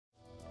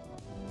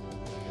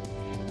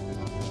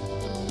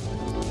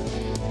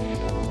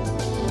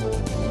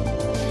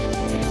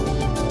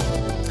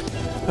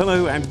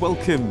Hello and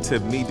welcome to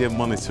Media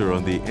Monitor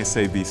on the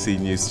SABC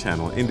News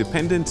Channel,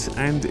 independent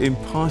and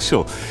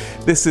impartial.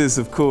 This is,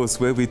 of course,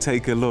 where we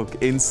take a look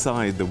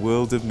inside the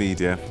world of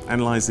media,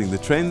 analysing the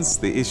trends,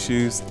 the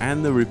issues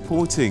and the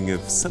reporting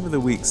of some of the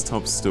week's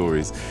top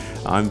stories.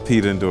 I'm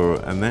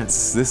Ndoro and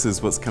this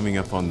is what's coming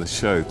up on the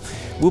show.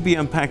 We'll be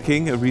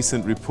unpacking a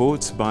recent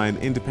report by an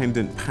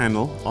independent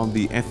panel on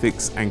the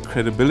ethics and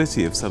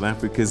credibility of South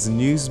Africa's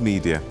news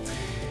media.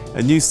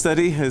 A new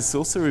study has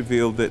also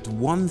revealed that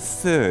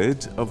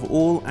 1/3 of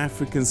all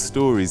African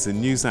stories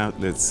and news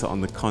outlets on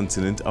the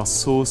continent are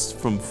sourced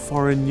from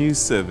foreign news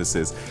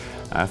services.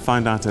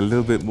 Find out a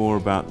little bit more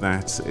about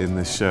that in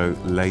the show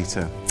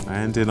later.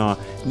 And in our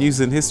News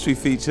and History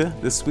feature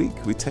this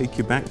week, we take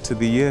you back to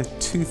the year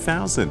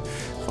 2000.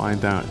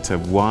 Find out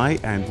why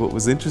and what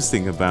was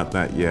interesting about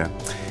that year.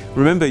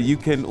 Remember, you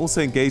can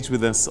also engage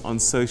with us on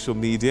social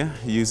media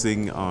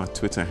using our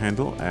Twitter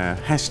handle,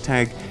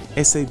 hashtag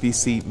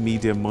SABC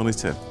Media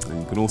Monitor. And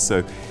you can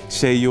also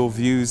share your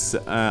views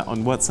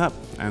on WhatsApp,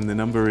 and the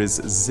number is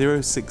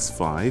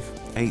 065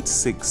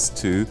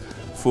 862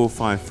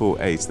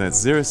 4548. That's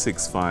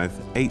 065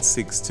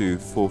 862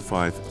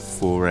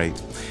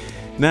 4548.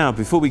 Now,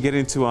 before we get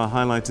into our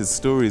highlighted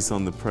stories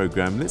on the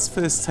program, let's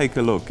first take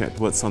a look at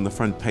what's on the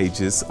front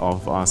pages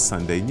of our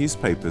Sunday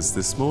newspapers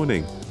this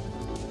morning.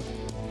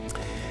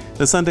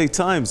 The Sunday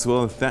Times,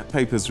 well, that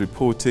paper's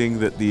reporting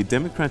that the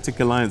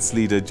Democratic Alliance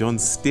leader John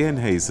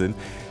Steenhuisen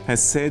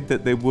has said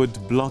that they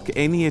would block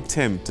any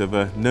attempt of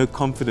a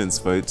no-confidence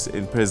vote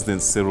in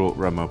President Cyril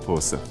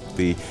Ramaphosa.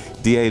 The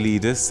DA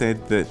leader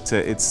said that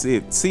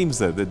it seems,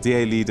 though, the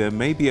DA leader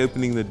may be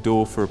opening the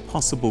door for a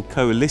possible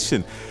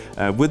coalition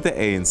with the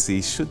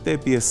ANC should there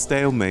be a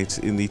stalemate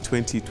in the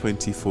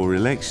 2024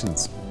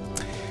 elections.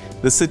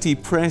 The City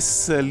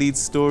Press lead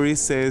story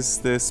says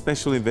the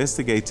Special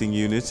Investigating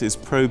Unit is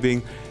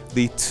probing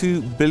the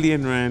 2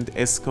 billion rand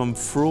Eskom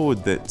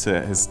fraud that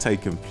has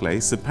taken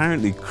place.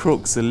 Apparently,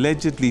 crooks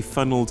allegedly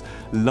funneled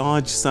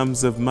large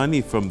sums of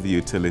money from the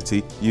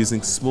utility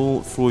using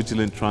small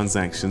fraudulent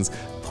transactions,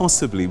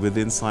 possibly with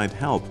inside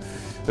help.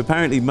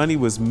 Apparently, money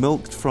was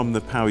milked from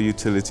the power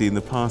utility in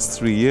the past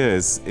 3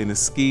 years in a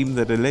scheme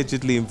that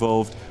allegedly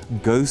involved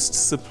ghost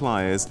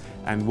suppliers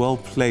and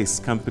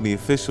well-placed company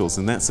officials,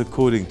 and that's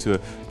according to a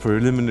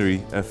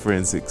preliminary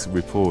forensics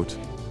report.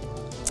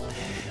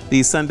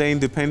 The Sunday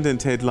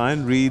Independent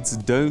headline reads,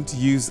 "Don't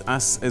use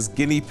us as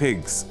guinea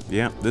pigs."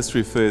 Yeah, this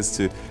refers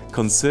to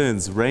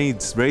concerns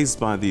raised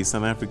by the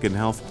South African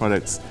Health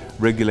Products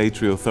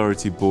Regulatory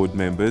Authority board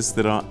members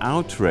that are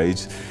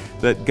outraged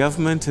that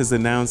government has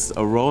announced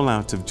a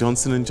rollout of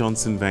Johnson &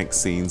 Johnson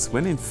vaccines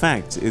when in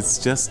fact it's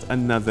just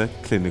another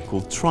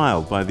clinical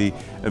trial by the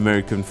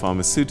American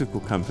pharmaceutical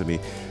company.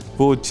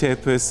 Board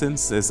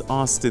chairpersons has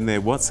asked in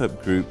their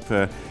WhatsApp group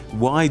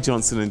why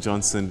Johnson &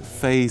 Johnson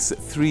Phase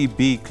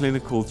 3B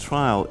clinical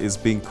trial is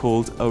being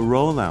called a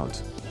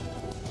rollout.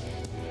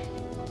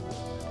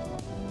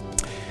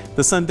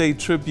 The Sunday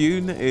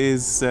Tribune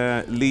is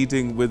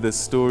leading with a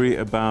story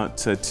about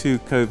 2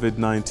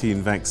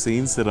 COVID-19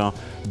 vaccines that are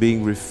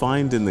being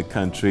refined in the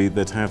country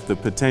that have the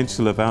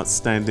potential of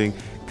outstanding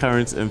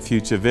current and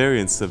future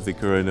variants of the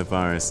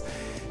coronavirus.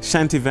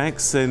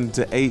 Shantivax and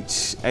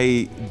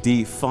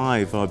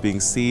HAD5 are being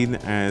seen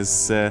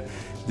as the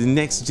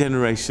next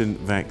generation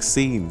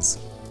vaccines.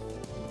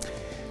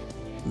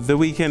 The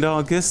Weekend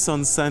Argus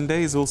on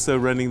Sunday is also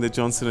running the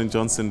Johnson &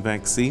 Johnson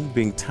vaccine,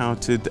 being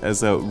touted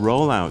as a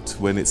rollout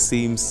when it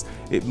seems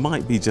it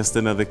might be just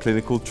another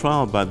clinical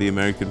trial by the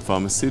American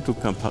pharmaceutical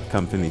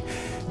company.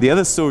 The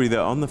other story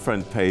there on the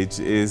front page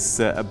is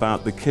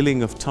about the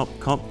killing of top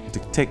cop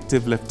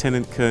Detective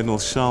Lieutenant Colonel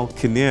Charles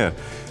Kinnear,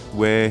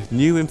 where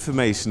new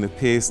information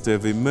appears to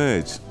have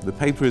emerged. The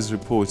paper is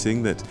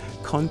reporting that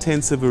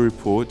contents of a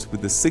report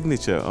with the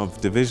signature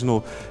of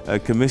Divisional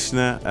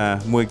Commissioner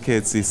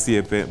Mweketsi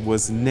Siepe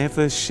was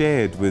never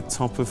shared with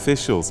top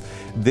officials.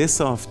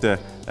 This after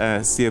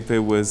Siepe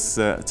was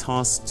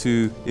tasked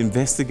to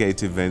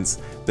investigate events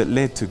that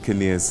led to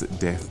Kinnear's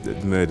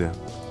murder.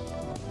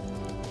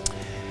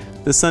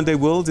 The Sunday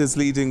World is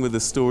leading with a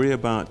story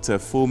about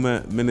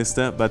former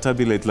Minister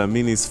Batabile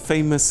Dlamini's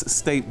famous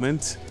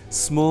statement,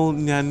 "Small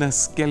nyana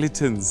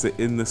skeletons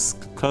in the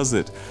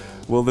closet."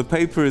 Well, the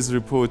paper is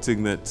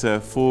reporting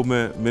that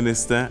former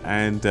minister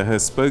and her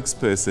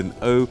spokesperson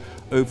owe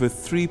over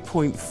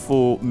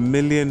 3.4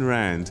 million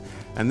rand,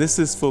 and this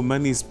is for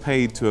monies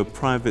paid to a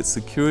private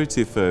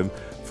security firm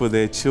for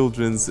their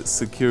children's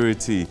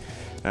security.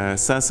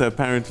 SASA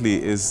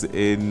apparently is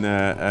in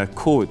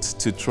court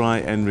to try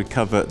and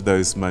recover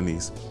those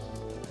monies.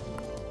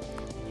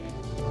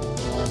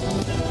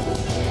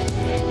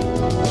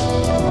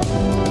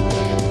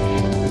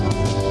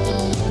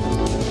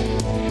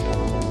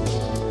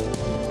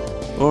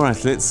 All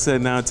right, let's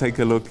now take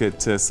a look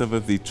at some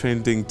of the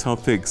trending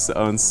topics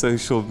on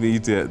social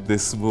media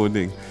this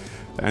morning.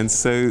 And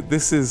so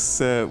this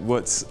is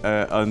what's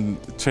on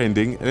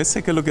trending. Let's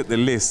take a look at the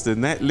list,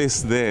 and that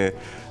list there,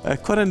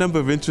 quite a number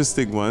of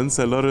interesting ones,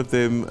 a lot of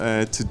them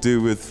to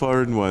do with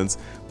foreign ones.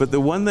 But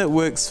the one that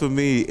works for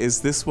me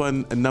is this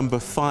one, number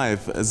 5,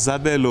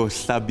 Zabelo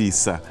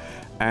Hlabisa.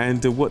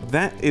 And what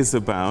that is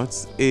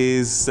about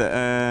is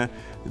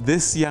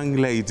this young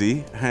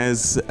lady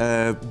has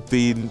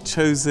been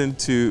chosen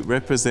to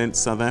represent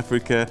South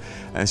Africa.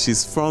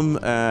 She's from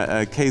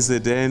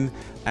KZN,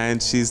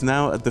 and she's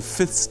now at the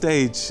 5th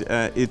stage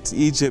at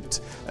Egypt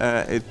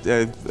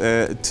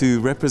to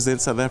represent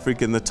South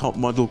Africa in the top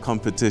model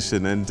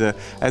competition. And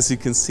as you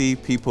can see,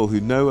 people who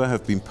know her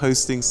have been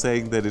posting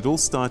saying that it all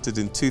started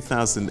in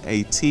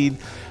 2018.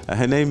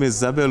 Her name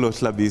is Zabelo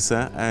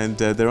Hlabisa, and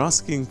they're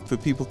asking for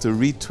people to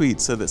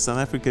retweet so that South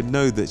Africa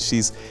know that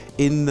she's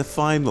in the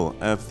final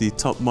of the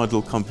top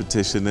model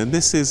competition. And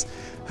this is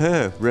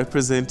her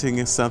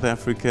representing South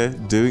Africa,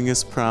 doing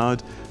us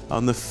proud.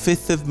 On the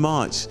 5th of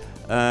March,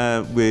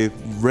 we're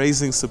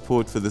raising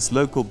support for this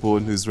local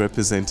born who's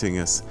representing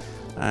us.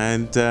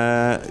 And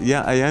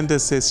yeah, Ayanda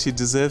says she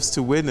deserves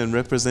to win and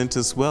represent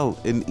us well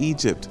in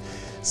Egypt.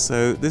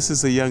 So this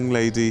is a young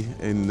lady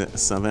in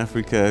South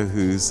Africa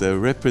who's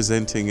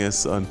representing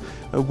us on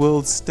a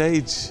world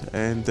stage,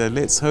 and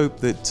let's hope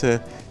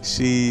that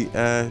she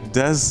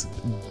does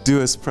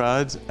do us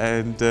proud,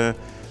 and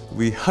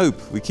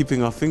we're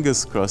keeping our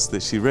fingers crossed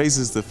that she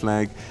raises the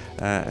flag,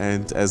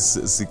 and as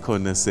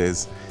Zikona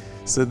says.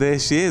 So there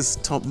she is,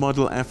 Top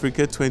Model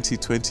Africa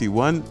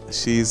 2021.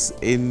 She's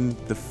in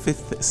the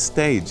 5th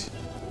stage.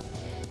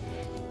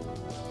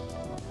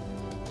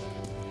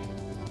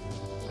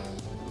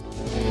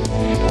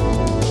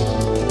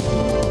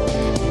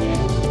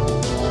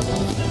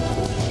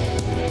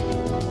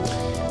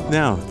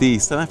 Now, the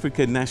South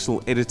Africa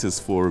National Editors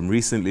Forum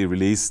recently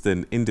released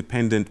an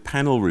independent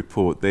panel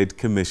report they'd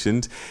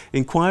commissioned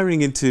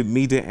inquiring into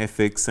media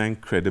ethics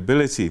and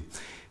credibility.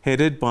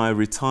 Headed by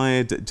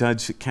retired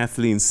Judge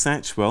Kathleen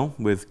Satchwell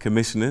with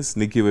Commissioners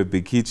Nikiwe,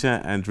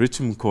 Bikitsha and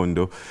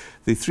Mkhondo,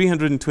 the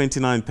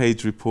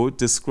 329-page report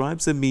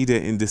describes a media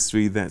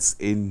industry that's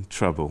in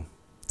trouble.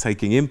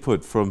 Taking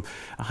input from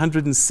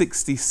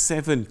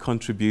 167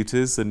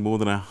 contributors and more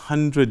than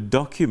 100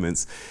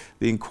 documents,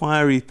 the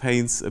inquiry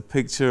paints a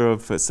picture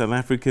of South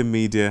African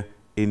media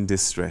in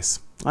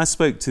distress. I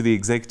spoke to the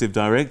Executive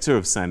Director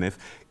of SANEF,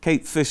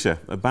 Kate Fisher,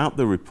 about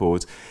the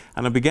report,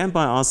 and I began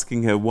by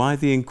asking her why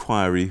the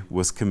inquiry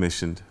was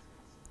commissioned.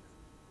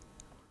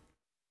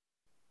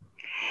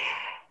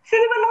 So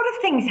there were a lot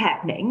of things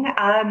happening.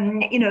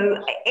 You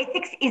know,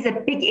 ethics is a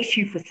big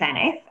issue for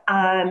SANEF,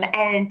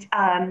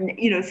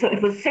 you know, so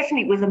it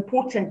was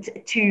important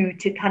to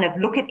kind of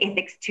look at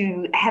ethics,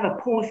 to have a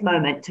pause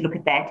moment to look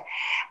at that.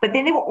 But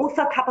then there were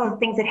also a couple of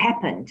things that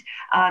happened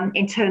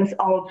in terms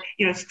of,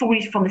 you know,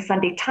 stories from the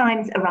Sunday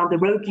Times around the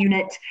Rogue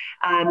Unit,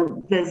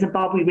 the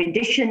Zimbabwe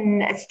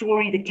rendition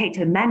story, the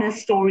Cato Manor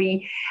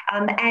story,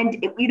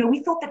 you know, we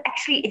thought that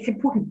actually it's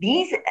important.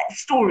 These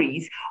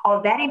stories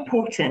are that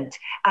important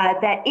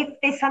that if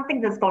there's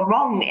something that's gone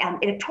wrong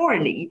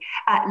editorially,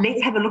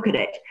 let's have a look at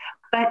it.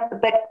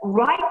 But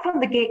right from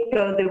the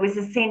get-go, there was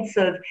a sense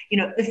of, you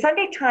know, the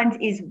Sunday Times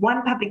is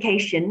one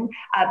publication,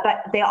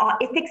 but there are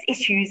ethics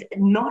issues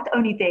not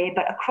only there,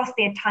 but across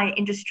the entire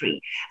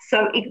industry.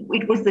 So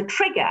it was the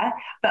trigger,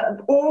 but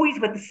always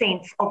with the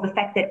sense of the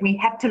fact that we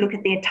have to look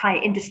at the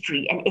entire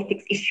industry and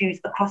ethics issues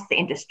across the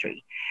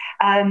industry.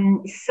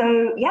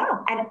 So yeah,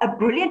 and a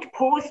brilliant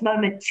pause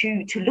moment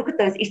to look at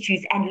those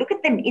issues and look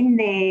at them in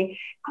their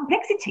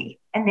complexity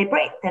and their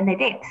breadth and their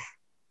depth.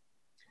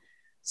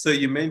 So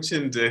you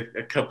mentioned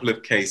a couple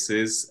of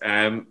cases,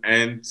 and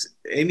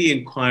any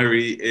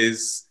inquiry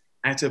is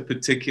at a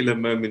particular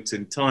moment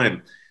in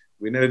time.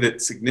 We know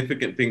that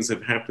significant things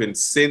have happened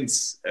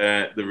since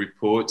the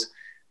report,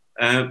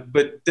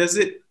 but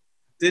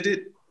did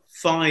it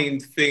find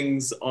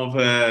things of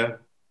a,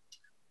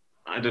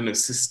 I don't know,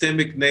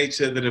 systemic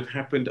nature that have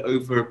happened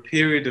over a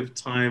period of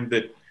time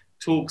that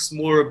talks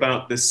more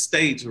about the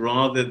state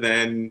rather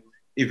than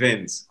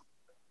events?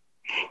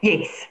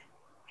 Yes.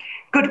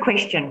 Good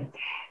question.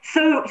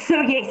 So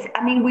yes,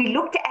 I mean, we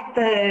looked at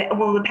the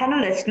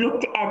panelists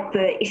looked at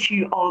the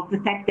issue of the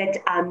fact that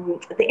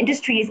the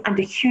industry is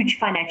under huge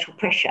financial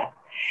pressure.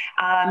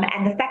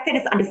 And the fact that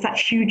it's under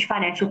such huge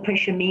financial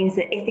pressure means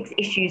that ethics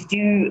issues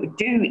do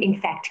in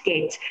fact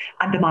get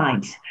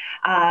undermined.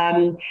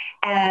 And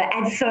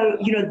so,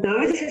 you know,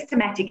 those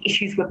systematic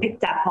issues were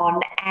picked up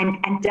on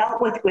and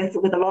dealt with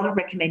a lot of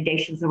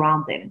recommendations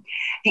around them.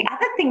 The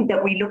other thing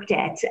that we looked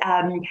at,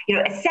 you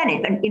know, as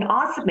SANEF, and in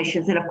our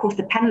submissions, and of course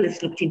the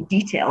panelists looked in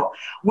detail,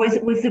 was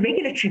the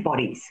regulatory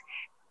bodies.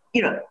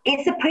 You know,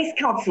 is the Press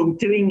Council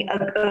doing a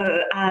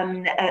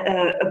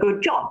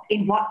good job?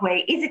 In what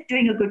way is it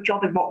doing a good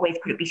job? In what ways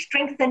could it be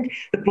strengthened?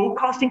 The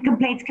Broadcasting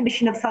Complaints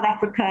Commission of South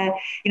Africa,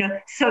 you know,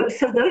 so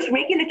those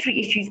regulatory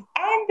issues,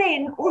 and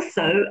then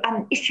also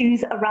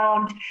issues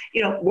around,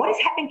 you know, what is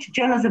happening to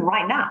journalism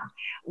right now?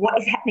 What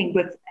is happening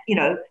with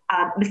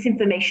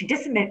misinformation,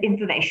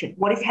 disinformation,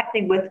 what is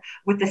happening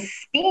with the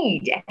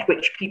speed at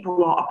which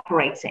people are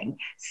operating.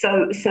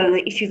 So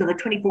the issues of the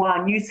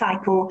 24-hour news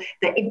cycle,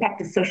 the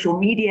impact of social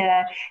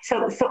media.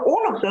 So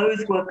all of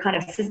those were kind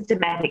of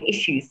systematic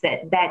issues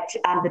that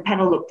the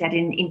panel looked at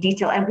in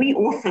detail, and we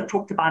also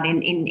talked about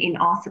in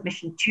our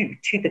submission to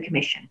the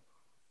Commission.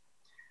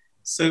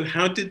 So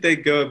how did they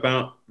go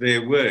about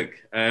their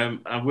work?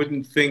 I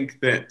wouldn't think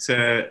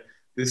that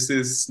this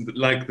is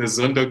like the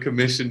Zondo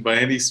Commission by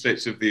any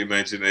stretch of the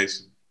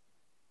imagination.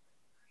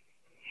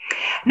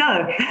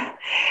 No.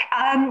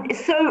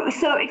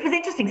 So it was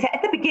interesting. So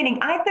at the beginning,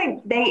 I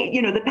think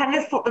the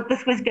panelists thought that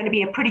this was going to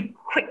be a pretty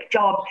quick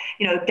job,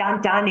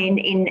 done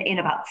in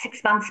about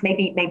 6 months,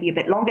 maybe a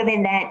bit longer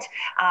than that,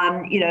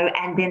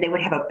 and then they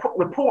would have a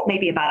report,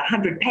 maybe about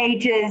 100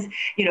 pages.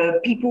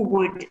 People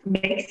would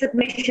make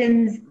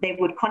submissions. They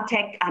would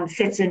contact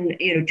certain,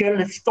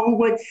 journalist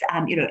stalwarts,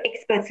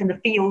 experts in the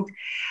field.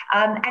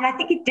 And I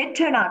think it did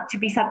turn out to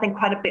be something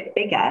quite a bit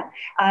bigger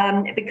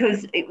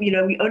because,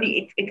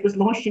 it was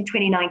launched in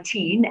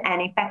 2019,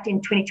 and in fact in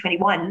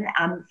 2021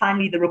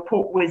 finally the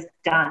report was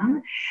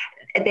done.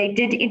 They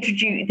did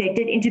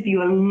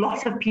interview a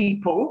lot of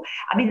people.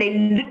 I mean,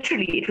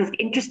 it was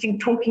interesting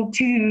talking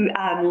to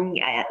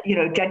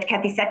Judge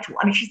Kathleen Satchwell.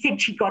 I mean, she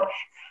said she got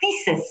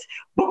thesis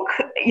book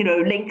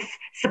length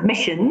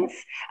submissions.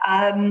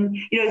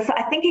 So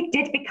I think it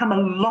did become a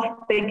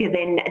lot bigger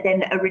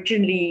than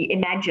originally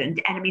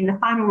imagined. And I mean, the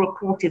final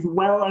report is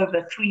well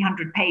over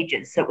 300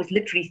 pages. So it was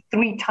literally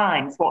 3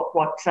 times what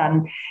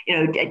Judge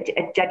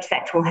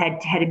Satchwell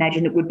had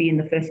imagined it would be in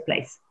the first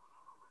place.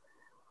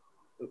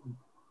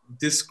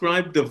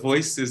 Describe the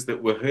voices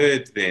that were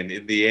heard then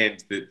in the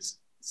end that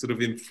sort of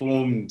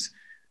informed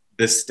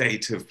the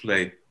state of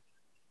play.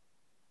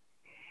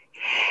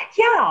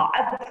 Yeah,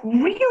 a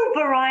real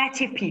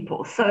variety of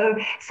people. So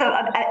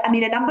I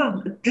mean, a number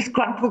of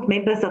disgruntled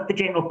members of the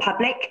general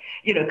public,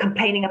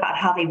 complaining about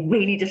how they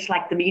really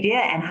dislike the media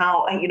and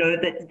how,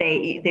 that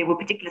there were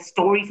particular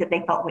stories that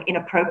they felt were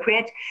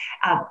inappropriate,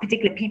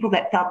 particular people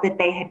that felt that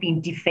they had been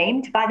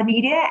defamed by the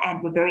media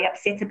and were very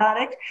upset about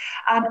it.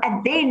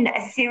 And then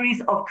a series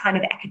of kind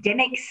of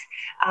academics,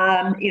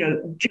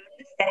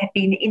 journalists that have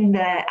been in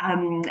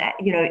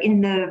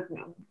the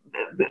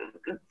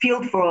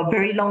field for a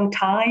very long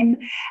time.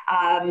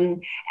 So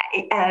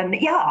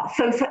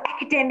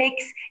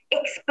academics,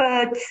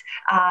 experts,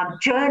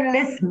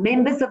 journalists,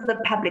 members of the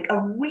public, a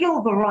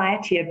real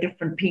variety of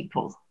different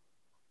people.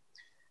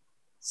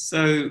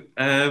 So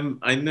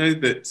I know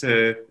that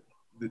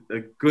a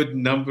good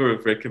number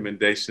of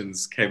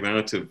recommendations came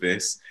out of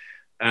this,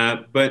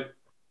 but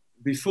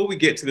before we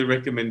get to the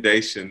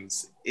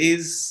recommendations,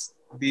 is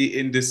the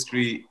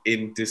industry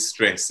in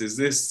distress? Is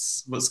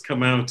this what's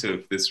come out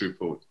of this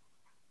report?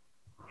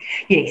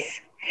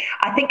 Yes.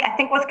 I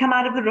think what's come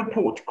out of the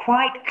report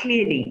quite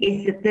clearly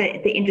is that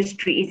the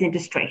industry is in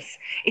distress.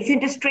 It's in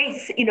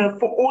distress,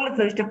 for all of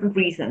those different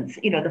reasons.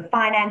 The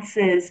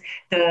finances,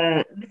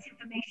 the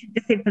misinformation,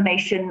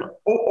 disinformation,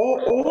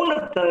 all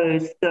of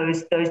those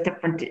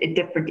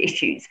different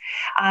issues.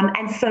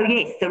 And so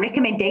yes, the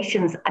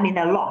recommendations. I mean,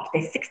 there are a lot.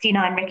 There's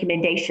 69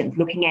 recommendations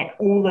looking at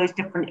all those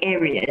different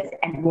areas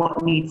and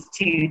what needs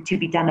to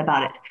be done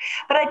about it.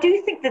 But I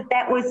do think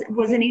that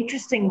was an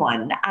interesting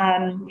one.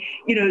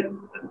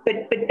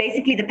 But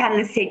basically the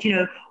panelists said,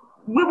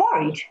 we're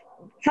worried.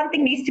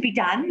 Something needs to be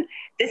done.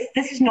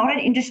 This is not an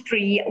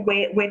industry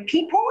where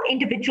people,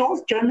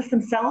 individuals, journalists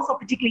themselves are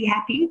particularly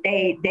happy.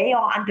 They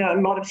are under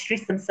a lot of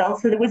stress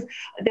themselves. So there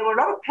were a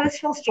lot of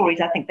personal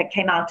stories, I think, that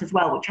came out as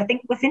well, which I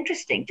think was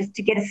interesting, just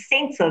to get a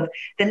sense of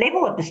the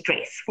level of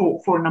distress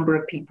for a number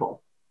of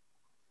people.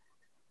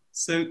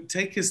 So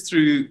take us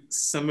through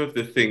some of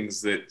the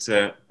things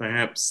that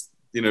perhaps,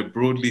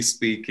 broadly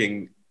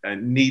speaking,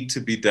 need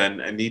to be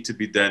done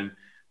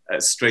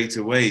straight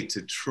away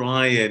to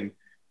try and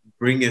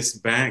bring us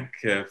back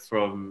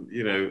from,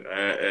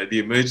 the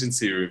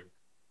emergency room.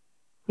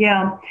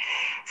 Yeah,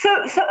 so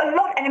a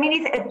lot, and I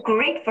mean, it's a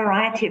great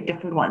variety of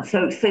different ones.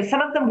 So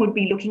some of them would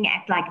be looking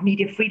at like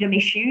media freedom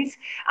issues,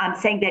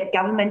 saying that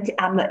government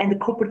and the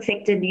corporate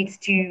sector needs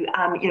to,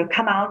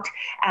 come out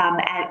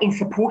in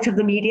support of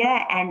the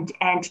media and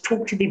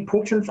talk to the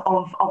importance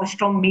of a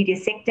strong media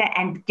sector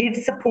and give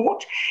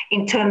support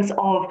in terms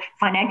of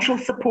financial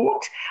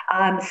support.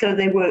 So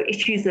there were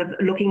issues of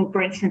looking,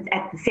 for instance,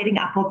 at the setting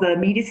up of the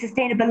Media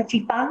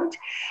Sustainability Fund.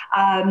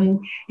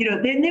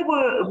 Then there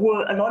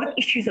were a lot of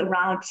issues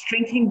around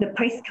strengthening the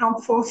Press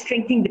Council,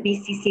 strengthening the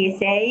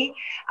BCCSA,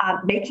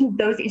 making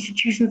those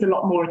institutions a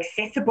lot more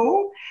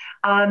accessible.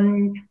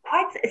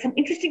 Quite some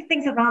interesting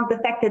things around the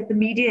fact that the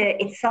media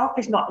itself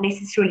is not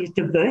necessarily as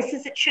diverse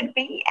as it should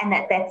be, and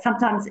that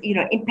sometimes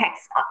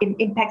impacts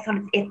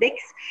on its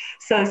ethics.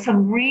 So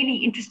some really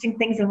interesting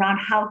things around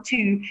how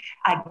to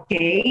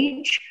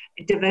gauge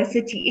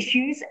diversity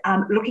issues,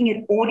 looking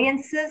at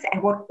audiences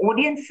and what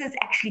audiences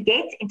actually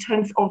get in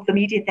terms of the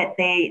media that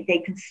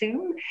they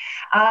consume.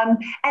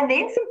 And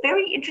then some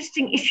very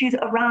interesting issues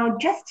around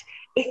just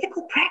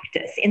ethical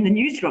practice in the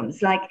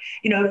newsrooms, like,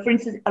 for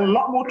instance, a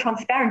lot more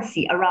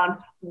transparency around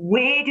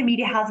where do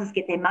media houses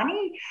get their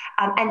money,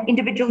 and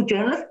individual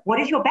journalists, what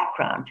is your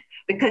background?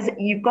 Because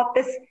you've got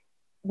this,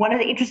 one of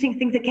the interesting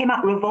things that came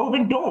out,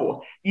 revolving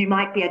door. You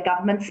might be a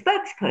government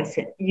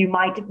spokesperson. You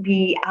might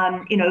be,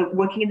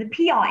 working in the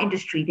PR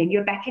industry. Then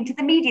you're back into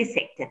the media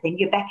sector. Then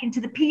you're back into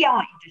the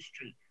PR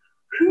industry.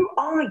 Who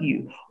are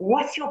you?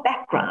 What's your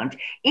background?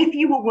 If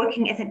you were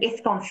working as an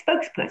Eskom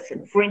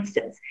spokesperson, for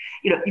instance,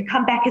 you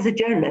come back as a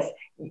journalist,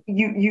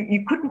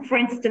 you couldn't, for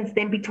instance,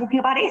 then be talking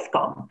about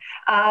Eskom,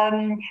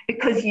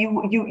 because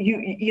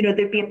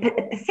there'd be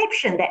a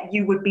perception that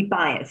you would be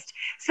biased.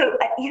 So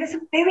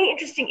some very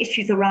interesting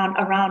issues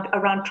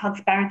around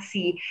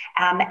transparency,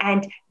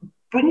 and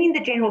bringing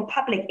the general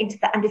public into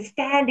the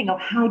understanding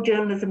of how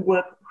journalism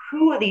works.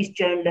 Who are these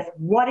journalists?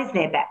 What is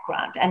their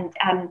background?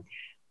 And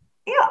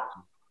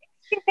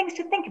things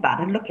to think about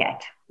and look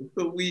at.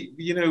 But we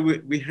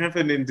have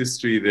an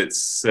industry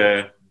that's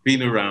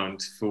been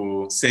around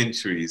for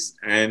centuries,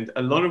 and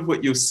a lot of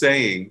what you're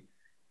saying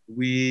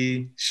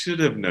we should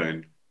have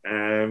known,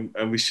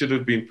 and we should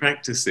have been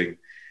practicing.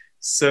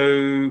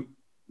 So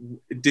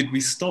did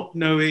we stop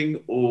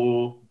knowing,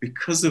 or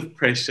because of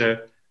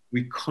pressure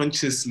we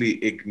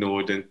consciously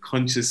ignored and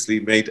consciously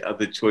made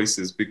other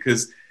choices?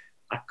 Because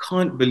I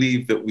can't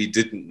believe that we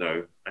didn't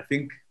know. I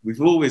think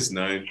we've always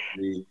known.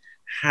 We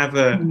have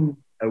a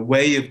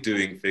way of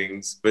doing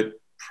things, but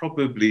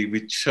probably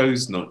we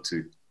chose not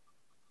to.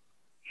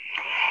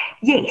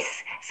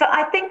 Yes. So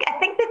I think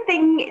the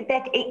thing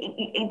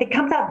that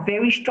comes out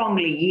very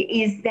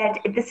strongly is that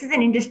this is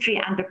an industry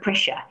under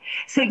pressure.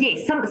 So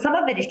yes, some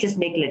of it is just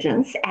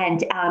negligence,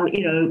 and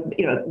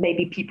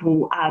maybe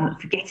people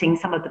forgetting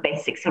some of the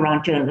basics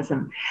around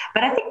journalism.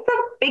 But I think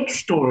the big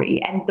story,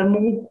 and the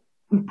more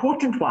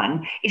important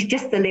one, is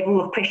just the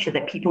level of pressure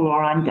that people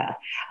are under.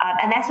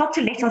 And that's not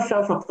to let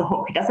ourselves off the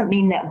hook. It doesn't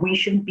mean that we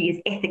shouldn't be as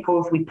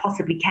ethical as we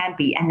possibly can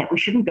be, and that we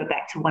shouldn't go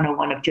back to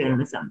 101 of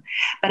journalism.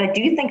 But I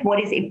do think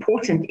what is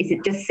important is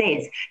it just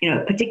says,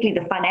 particularly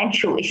the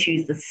financial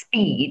issues, the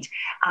speed,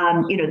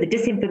 the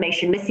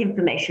disinformation,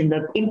 misinformation,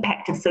 the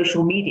impact of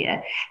social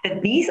media,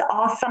 that these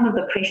are some of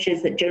the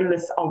pressures that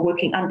journalists are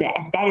working under.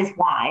 And that is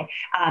why,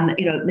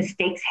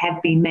 mistakes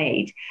have been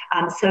made.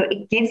 So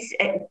it gives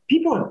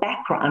people a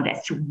background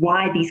as to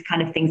why these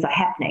kind of things are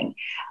happening.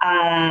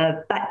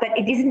 But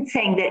it isn't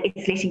saying that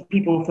it's letting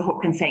people off the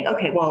hook and saying,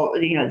 okay, well,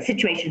 the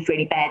situation's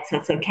really bad, so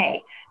it's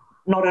okay.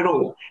 Not at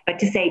all. But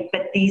to say,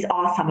 but these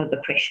are some of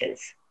the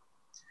pressures.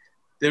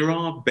 There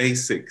are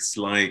basics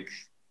like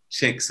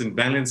checks and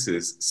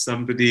balances.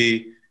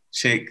 Somebody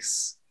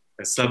checks,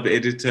 a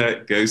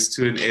sub-editor goes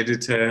to an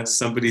editor,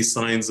 somebody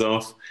signs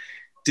off.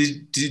 Do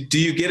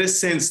you get a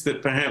sense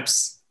that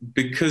perhaps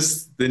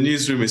because the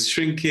newsroom is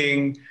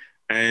shrinking,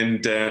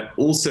 and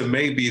also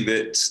maybe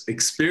that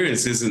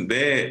experience isn't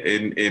there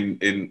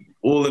in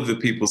all of the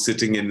people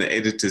sitting in the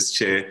editor's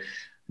chair,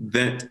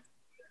 that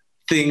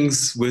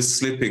things were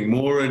slipping,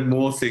 more and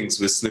more things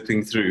were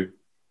slipping through?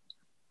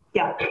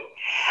 Yeah.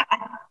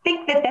 I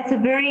think that that's a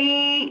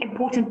very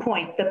important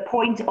point, the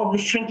point of the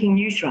shrinking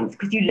newsrooms,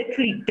 because you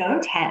literally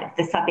don't have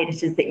the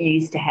sub-editors that you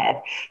used to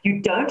have.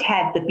 You don't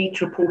have the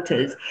beat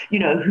reporters,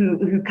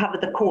 who cover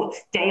the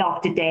courts day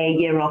after day,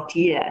 year after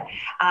year.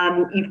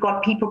 You've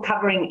got people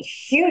covering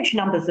huge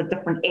numbers of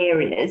different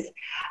areas.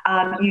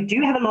 You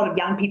do have a lot of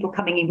young people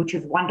coming in, which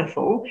is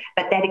wonderful,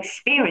 but that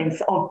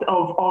experience of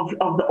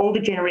the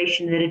older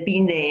generation that had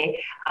been there,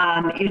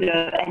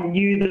 and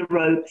knew the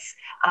ropes,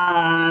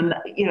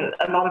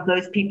 a lot of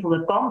those people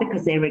have gone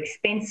because they were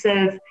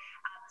expensive.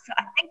 So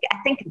I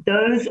think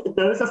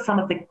those are some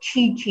of the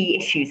key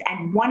issues,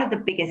 and one of the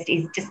biggest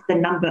is just the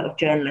number of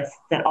journalists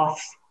that are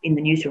in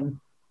the newsroom.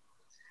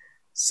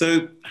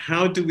 So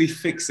how do we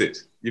fix it?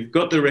 You've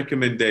got the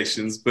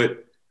recommendations,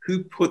 but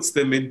who puts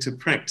them into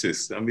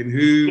practice? I mean,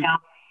 who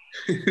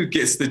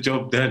gets the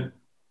job done?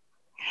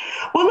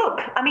 Well, look,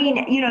 I mean,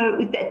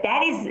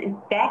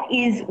 that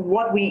is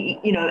what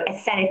we,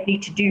 as SANEF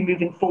need to do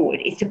moving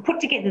forward, is to put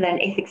together an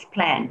ethics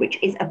plan, which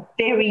is a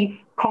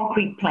very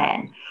concrete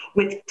plan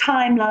with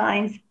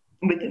timelines,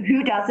 with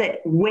who does it,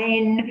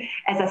 when,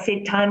 as I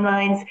said,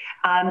 timelines,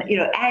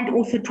 and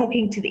also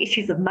talking to the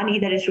issues of money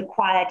that is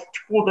required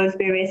for those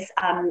various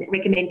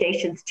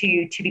recommendations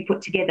to be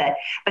put together.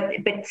 But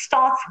it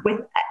starts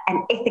with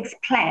an ethics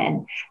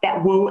plan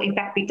that will, in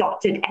fact, be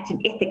adopted at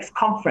an ethics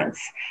conference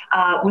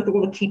with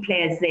all the key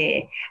players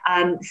there.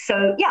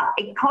 So, yeah,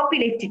 it can't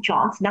be left to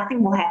chance.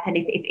 Nothing will happen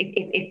if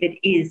it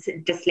is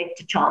just left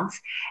to chance.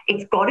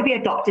 It's got to be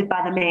adopted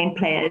by the main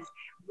players,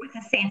 with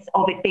a sense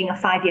of it being a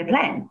 5-year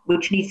plan,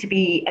 which needs to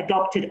be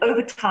adopted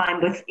over time,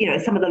 with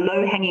some of the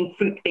low-hanging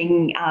fruit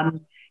being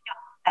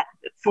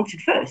sorted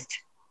first.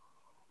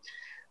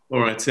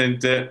 All right,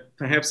 and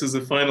perhaps as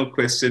a final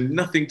question,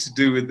 nothing to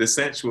do with the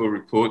Satchwell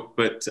report,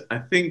 but I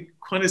think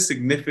quite a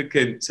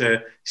significant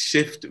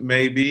shift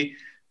maybe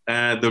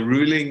the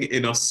ruling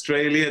in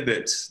Australia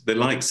that the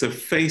likes of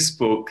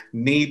Facebook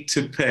need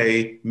to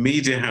pay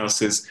media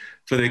houses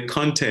for their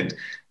content.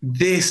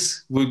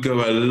 This would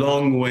go a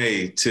long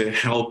way to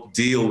help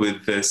deal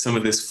with some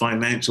of this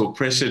financial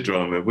pressure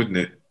drama, wouldn't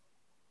it?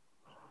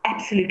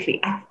 Absolutely.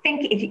 I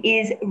think it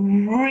is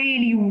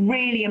really,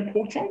 really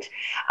important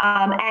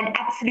and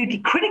absolutely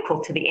critical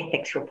to the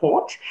ethics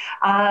report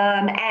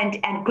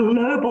and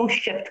global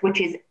shift, which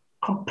is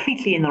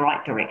completely in the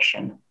right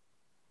direction.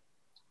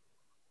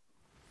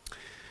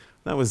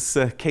 That was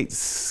Kate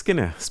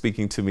Skinner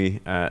speaking to me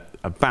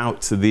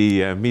about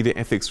the media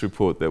ethics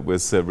report that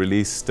was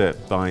released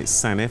by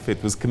SANEF.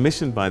 It was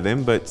commissioned by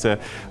them, but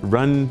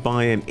run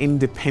by an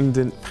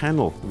independent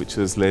panel, which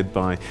was led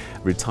by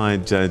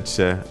retired Judge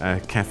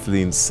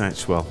Kathleen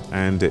Satchwell.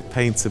 And it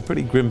paints a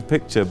pretty grim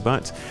picture,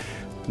 but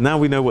now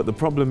we know what the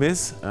problem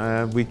is.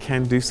 We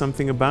can do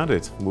something about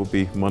it. We'll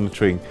be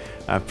monitoring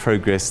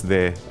progress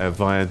there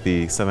via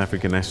the South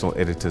African National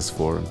Editors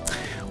Forum.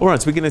 All right,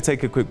 so we're going to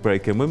take a quick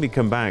break, and when we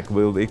come back,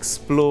 we'll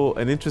explore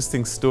an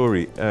interesting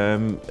story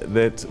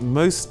that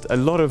a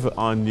lot of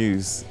our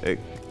news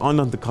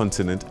on the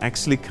continent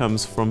actually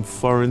comes from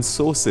foreign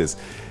sources.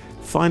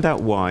 Find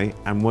out why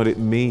and what it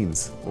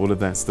means. All of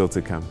that still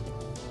to come.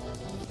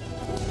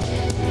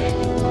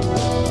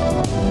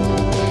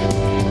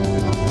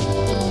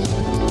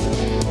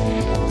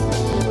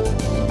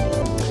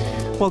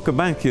 Welcome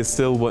back. You're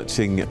still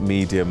watching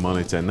Media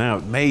Monitor. Now,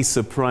 it may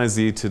surprise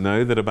you to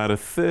know that about a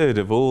third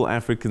of all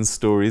African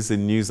stories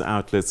in news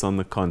outlets on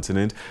the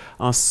continent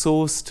are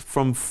sourced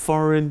from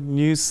foreign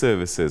news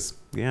services.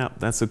 Yeah,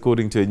 that's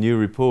according to a new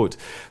report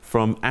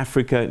from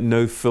Africa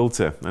No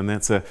Filter, and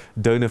that's a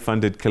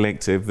donor-funded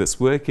collective that's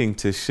working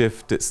to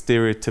shift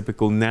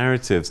stereotypical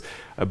narratives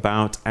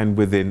about and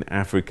within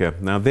Africa.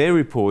 Now, their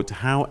report,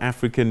 How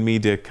African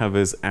Media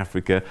Covers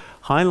Africa,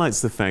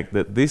 highlights the fact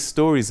that these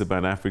stories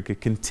about Africa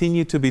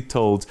continue to be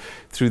told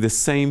through the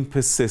same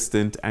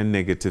persistent and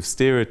negative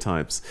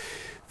stereotypes.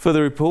 For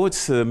the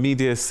report,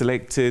 media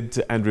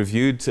selected and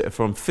reviewed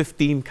from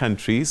 15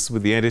 countries,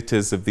 with the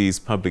editors of these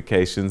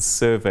publications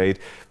surveyed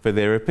for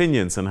their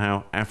opinions on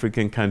how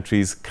African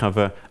countries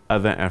cover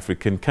other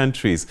African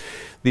countries.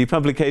 The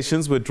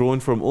publications were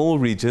drawn from all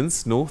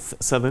regions, North,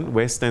 Southern,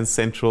 West and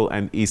Central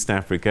and East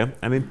Africa,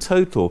 and in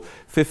total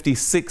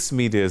 56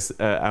 media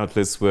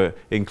outlets were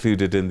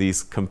included in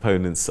these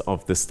components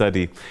of the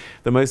study.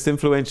 The most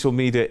influential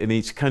media in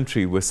each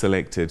country were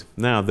selected.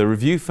 Now, the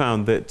review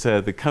found that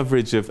the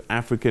coverage of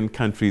African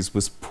countries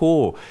was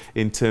poor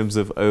in terms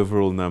of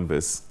overall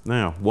numbers.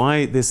 Now,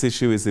 why this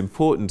issue is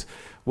important?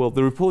 Well,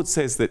 the report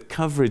says that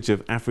coverage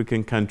of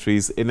African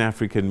countries in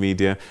African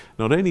media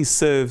not only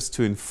serves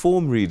to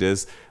inform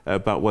readers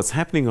about what's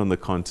happening on the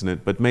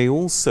continent, but may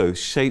also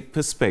shape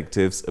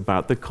perspectives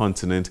about the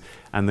continent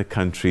and the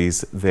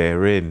countries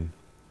therein.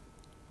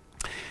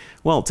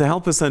 Well, to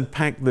help us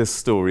unpack this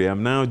story,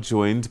 I'm now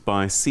joined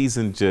by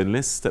seasoned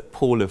journalist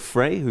Paula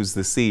Fray, who's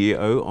the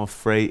CEO of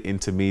Fray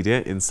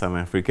Intermedia in South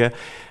Africa.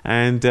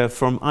 And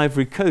from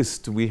Ivory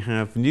Coast, we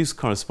have news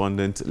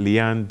correspondent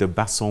Leanne de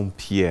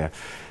Bassompierre.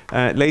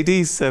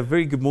 Ladies,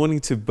 very good morning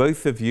to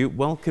both of you.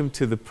 Welcome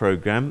to the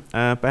program.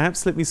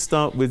 Perhaps let me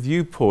start with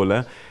you,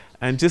 Paula,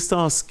 and just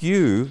ask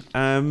you,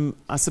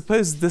 I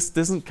suppose this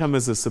doesn't come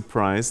as a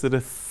surprise that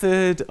a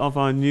third of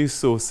our news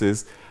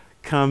sources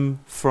come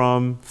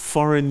from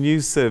foreign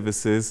news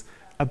services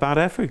about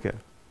Africa.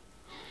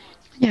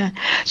 Yeah.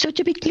 So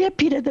to be clear,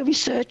 Peter, the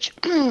research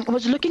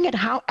was looking at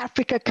how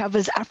Africa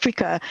covers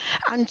Africa.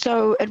 And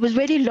so it was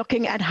really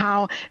looking at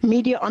how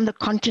media on the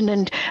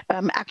continent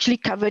actually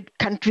covered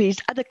countries,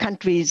 other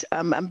countries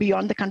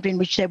beyond the country in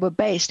which they were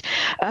based.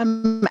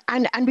 And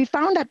we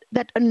found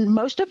that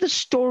most of the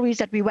stories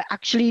that we were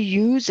actually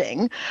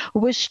using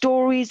were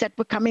stories that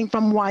were coming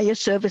from wire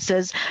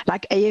services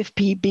like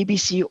AFP,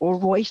 BBC or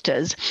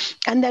Reuters.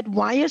 And that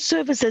wire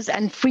services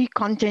and free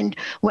content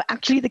were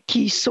actually the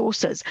key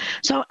sources.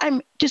 So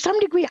to some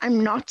degree,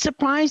 I'm not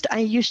surprised. I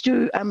used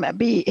to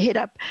head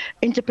up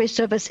Interpress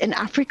service in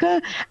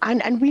Africa,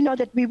 and we know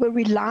that we were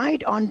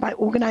relied on by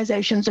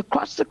organizations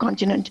across the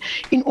continent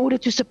in order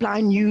to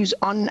supply news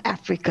on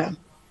Africa.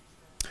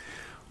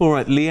 All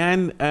right,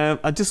 Leanne,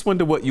 I just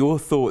wonder what your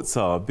thoughts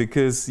are,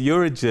 because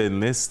you're a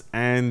journalist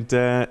and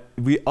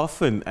we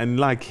often, and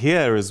like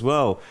here as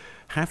well,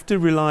 have to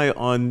rely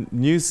on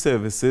news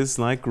services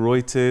like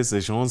Reuters,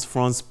 Agence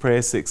France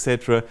Presse,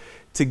 etc.,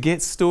 to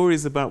get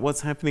stories about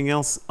what's happening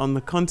else on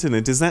the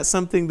continent. Is that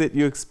something that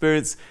you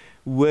experience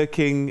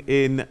working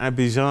in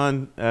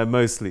Abidjan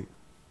mostly?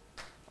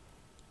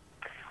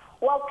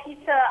 Well,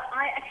 Peter,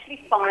 I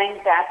actually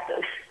find that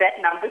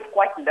number is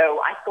quite low.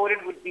 I thought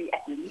it would be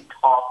at least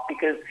half,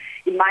 because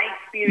in my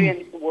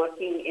experience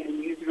working in the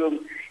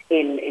newsroom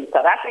in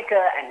South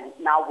Africa and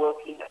now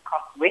working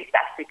across West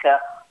Africa,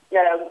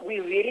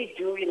 we really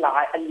do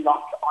rely a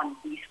lot on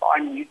these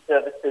foreign news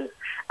services.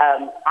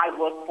 I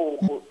work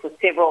for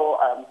several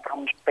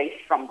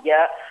based from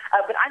here,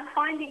 but I'm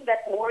finding that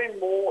more and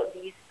more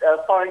these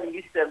foreign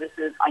news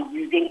services are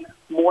using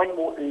more and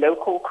more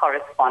local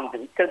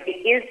correspondents. So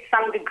there is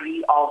some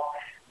degree of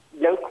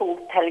locals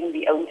telling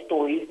their own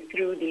stories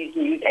through these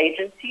news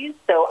agencies.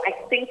 So I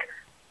think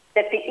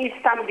that there is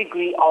some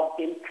degree of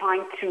them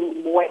trying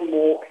to more and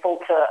more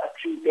filter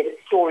through better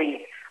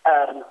stories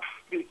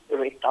through the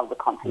rest of the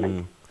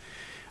continent.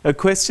 A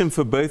question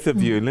for both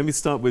of you. Let me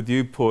start with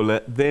you,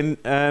 Paula. Then,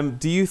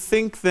 do you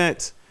think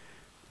that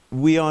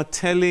we are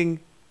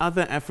telling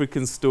other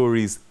African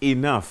stories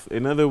enough?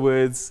 In other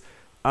words,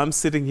 I'm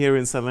sitting here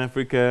in South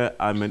Africa,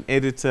 I'm an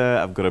editor,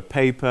 I've got a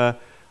paper.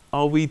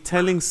 Are we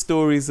telling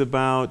stories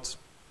about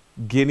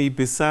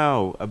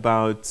Guinea-Bissau,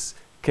 about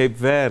Cape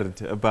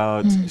Verde,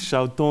 about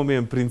Sao Tome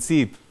and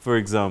Principe, for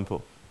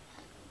example?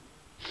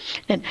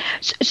 And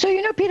so,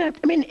 you know, Peter,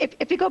 I mean,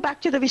 if you go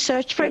back to the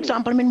research, for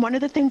example, I mean, one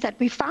of the things that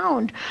we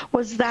found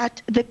was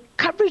that the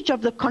coverage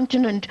of the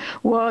continent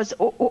was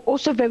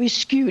also very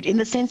skewed in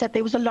the sense that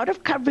there was a lot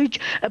of coverage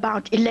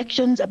about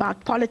elections,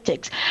 about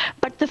politics,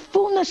 but the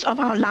fullness of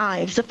our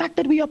lives, the fact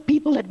that we are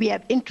people, that we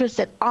have interests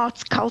in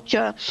arts,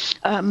 culture,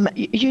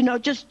 you know,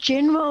 just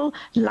general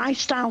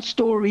lifestyle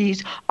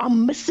stories are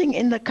missing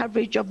in the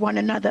coverage of one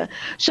another.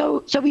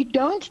 So we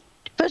don't.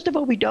 First of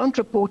all, we don't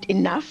report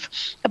enough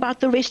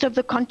about the rest of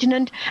the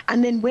continent.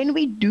 And then when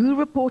we do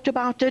report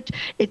about it,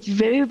 it's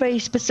very, very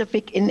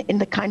specific in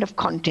the kind of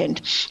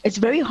content. It's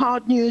very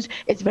hard news.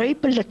 It's very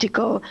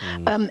political.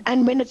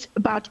 And when it's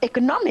about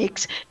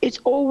economics, it's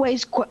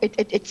always,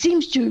 it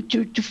seems to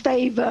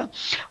favor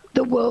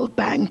the World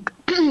Bank,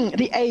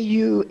 the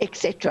AU,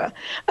 etc.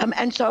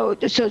 And so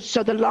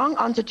the long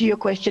answer to your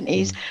question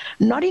is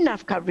not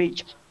enough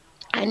coverage.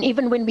 And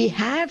even when we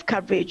have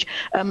coverage,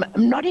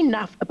 not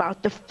enough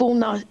about the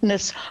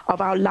fullness of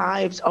our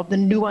lives, of the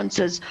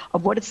nuances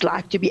of what it's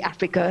like to be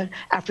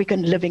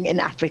African living in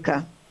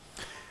Africa.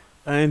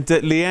 And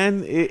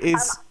Leanne,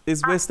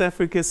 is West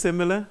Africa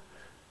similar?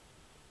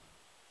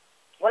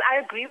 Well, I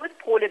agree with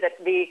Paula that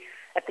the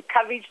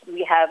coverage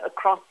we have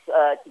across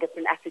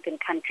different African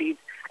countries,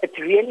 it's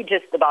really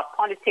just about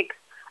politics.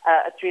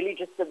 It's really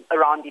just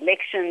around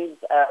elections.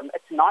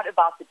 It's not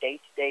about the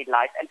day-to-day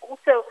life. And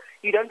also,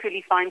 you don't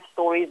really find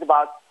stories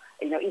about,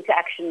 you know,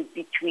 interactions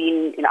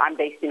between, you know, I'm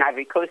based in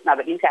Ivory Coast now,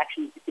 but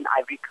interactions between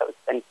Ivory Coast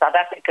and South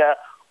Africa,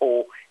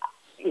 or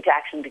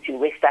interaction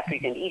between West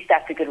Africa and East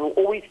Africa. There will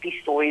always be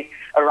stories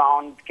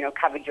around, you know,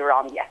 coverage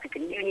around the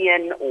African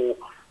Union or,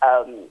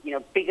 you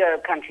know, bigger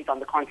countries on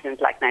the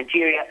continent like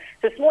Nigeria.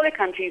 So smaller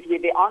countries where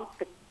there aren't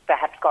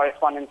perhaps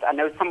correspondents. I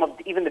know some of,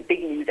 even the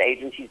big news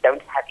agencies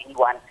don't have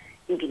anyone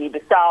in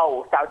Guinea-Bissau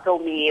or Sao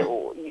Tome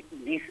or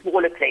these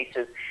smaller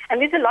places.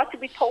 And there's a lot to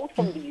be told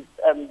from these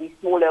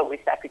smaller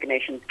West African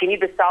nations.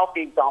 Guinea-Bissau, for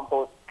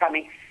example, is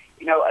coming,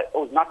 you know,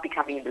 or not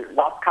becoming in the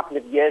last couple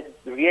of years,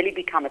 it's really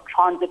become a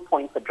transit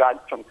point for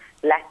drugs from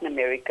Latin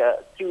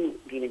America through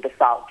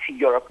Guinea-Bissau to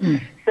Europe.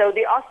 So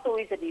there are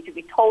stories that need to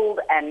be told,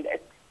 and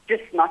it's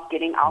just not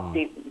getting out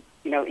there,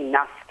 you know,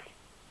 enough.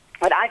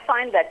 But I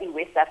find that in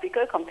West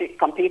Africa,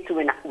 compared to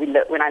when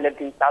I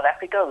lived in South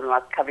Africa, when I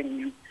was covering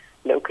news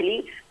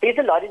locally, there's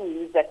a lot of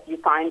news that you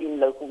find in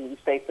local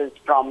newspapers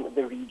from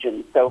the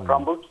region. So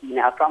from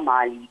Burkina, from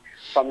Mali,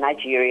 from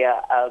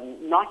Nigeria,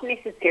 not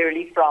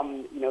necessarily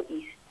from, you know,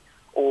 East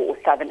or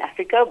Southern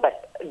Africa,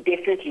 but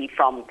definitely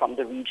from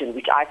the region,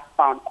 which I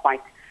found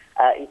quite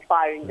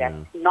inspiring. That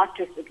not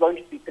just, it won't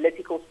just be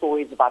political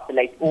stories about the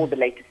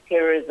latest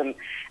terrorism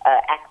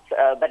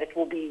acts, but it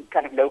will be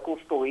kind of local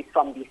stories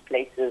from these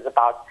places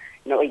about,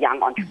 you know, a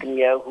young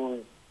entrepreneur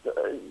who's,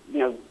 you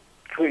know,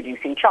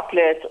 producing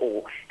chocolate,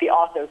 or there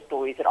are those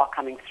stories that are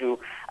coming through,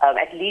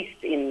 at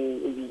least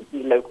in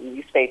the local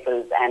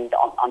newspapers and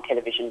on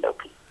television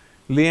locally.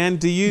 Leanne,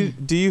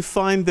 do you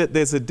find that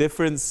there's a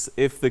difference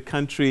if the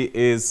country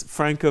is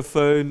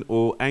francophone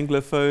or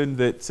anglophone,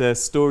 that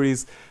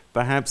stories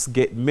perhaps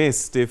get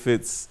missed if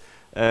it's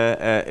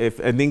if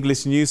an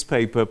English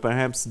newspaper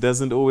perhaps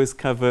doesn't always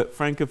cover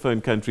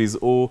francophone countries,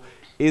 or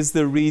is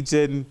the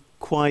region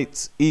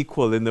quite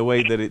equal in the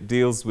way that it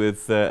deals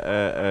with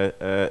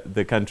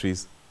the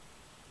countries?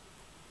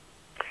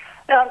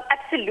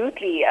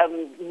 Absolutely.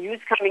 News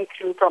coming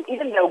through from,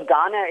 even though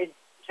Ghana is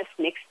just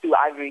next to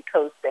Ivory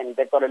Coast and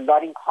they've got a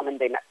lot in common,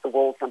 they're the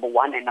world's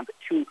 #1 and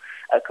 #2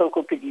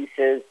 cocoa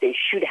producers, they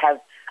should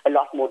have a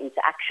lot more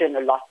interaction,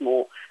 a lot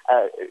more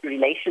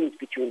relations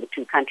between the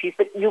two countries.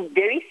 But you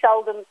very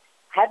seldom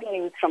have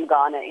news from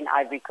Ghana in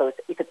Ivory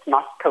Coast if it's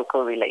not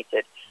cocoa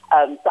related.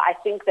 So I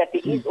think that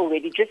there is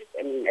already just,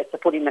 I mean, it's a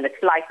 40-minute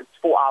flight, it's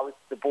 4 hours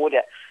to the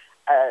border.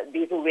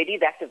 There's already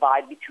that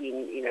divide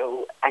between, you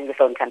know,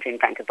 Anglophone country and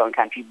Francophone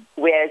country,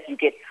 whereas you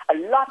get a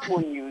lot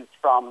more news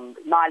from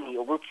Mali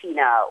or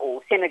Burkina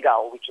or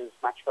Senegal, which is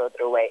much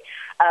further away.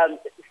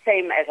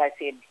 Same, as I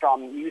said,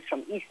 from news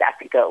from East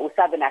Africa or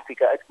Southern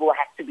Africa. It will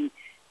have to be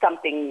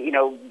something, you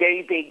know,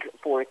 very big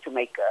for it to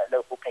make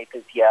local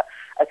papers here.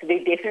 So there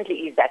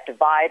definitely is that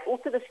divide.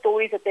 Also the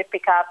stories that they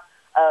pick up,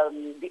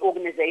 the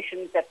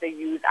organizations that they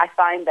use. I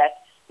find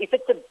that if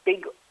it's a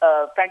big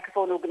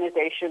Francophone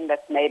organization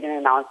that's made an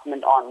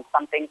announcement on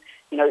something,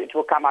 you know, it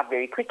will come out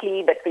very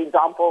quickly. But for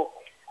example,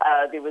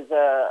 there was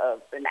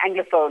an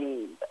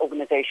Anglophone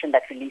organization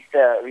that released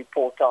a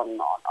report on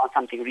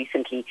something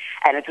recently,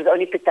 and it was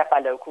only picked up by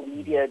local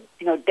media,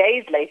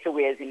 days later,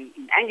 whereas in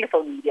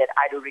Anglophone media,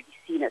 I'd already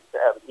seen it,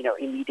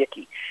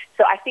 immediately.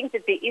 So I think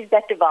that there is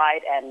that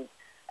divide, and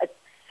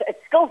it's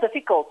still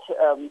difficult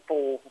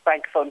for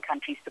Francophone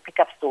countries to pick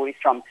up stories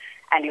from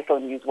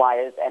Anglophone news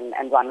wires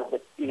and run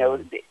with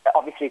it.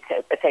 Obviously,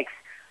 it takes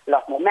a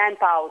lot more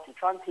manpower to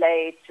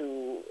translate,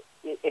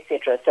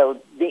 etc. So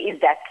there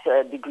is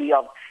that degree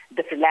of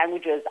different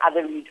languages,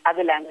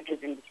 other languages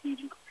in this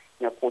region,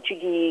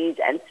 Portuguese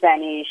and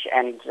Spanish,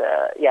 and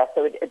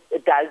so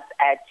it does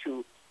add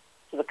to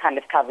the kind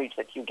of coverage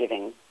that you're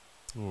giving.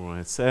 All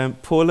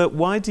right. Paula,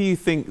 why do you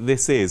think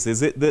this is?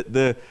 Is it that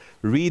the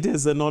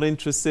readers are not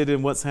interested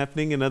in what's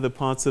happening in other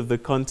parts of the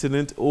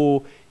continent,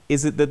 or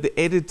is it that the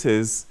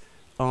editors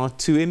are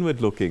too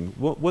inward-looking?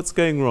 What's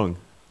going wrong?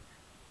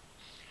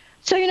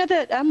 So,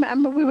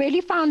 we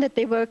really found that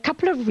there were a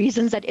couple of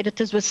reasons that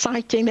editors were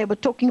citing. They were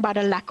talking about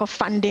a lack of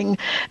funding,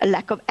 a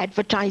lack of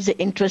advertiser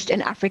interest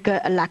in Africa,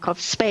 a lack of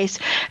space.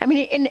 I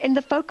mean, in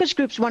the focus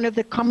groups, one of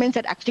the comments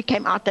that actually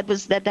came out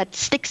that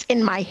sticks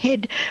in my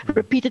head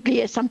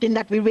repeatedly as something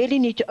that we really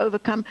need to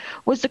overcome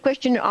was the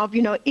question of,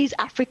 is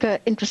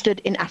Africa interested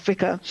in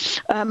Africa?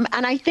 And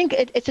I think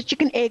it's a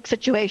chicken-egg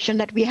situation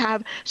that we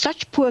have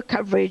such poor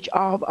coverage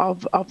of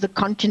the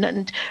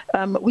continent.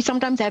 We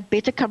sometimes have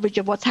better coverage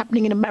of what's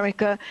happening in America,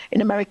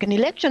 in American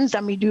elections,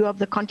 than we do of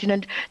the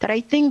continent, that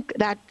I think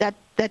that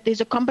there's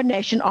a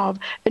combination of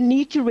a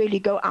need to really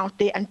go out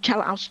there and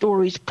tell our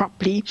stories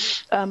properly,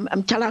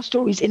 tell our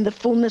stories in the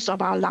fullness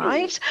of our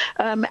lives,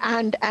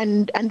 and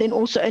then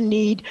also a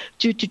need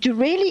to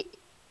really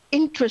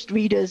interest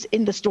readers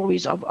in the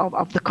stories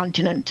of the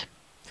continent.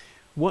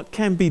 What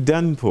can be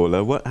done,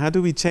 Paula? How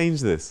do we change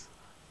this?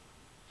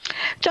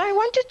 So I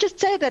want to just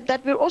say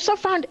that we also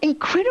found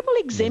incredible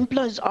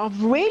exemplars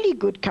of really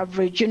good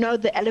coverage.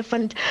 The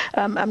Elephant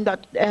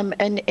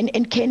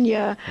in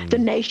Kenya, the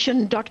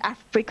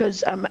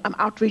Nation.Africa's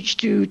outreach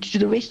to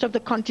the rest of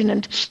the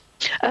continent.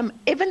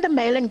 Even the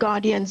Mail and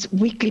Guardian's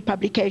weekly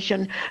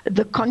publication,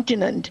 The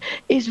Continent,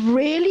 is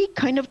really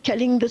kind of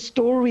telling the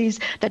stories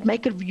that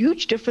make a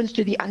huge difference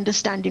to the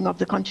understanding of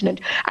the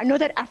continent. I know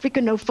that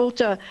Africa No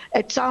Filter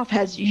itself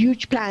has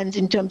huge plans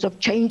in terms of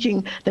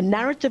changing the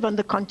narrative on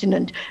the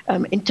continent,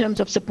 in terms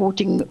of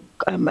supporting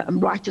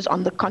writers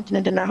on the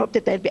continent, and I hope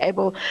that they'll be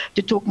able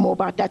to talk more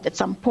about that at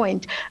some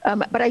point.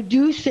 But I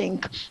do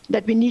think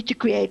that we need to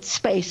create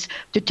space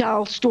to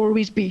tell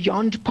stories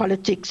beyond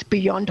politics,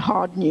 beyond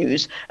hard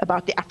news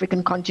about the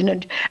African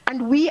continent.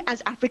 And we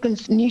as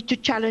Africans need to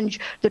challenge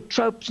the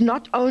tropes,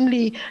 not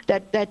only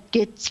that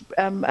gets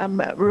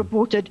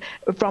reported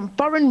from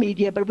foreign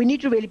media, but we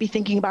need to really be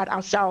thinking about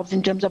ourselves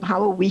in terms of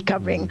how are we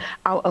covering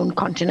our own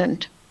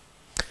continent.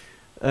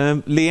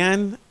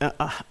 Leanne,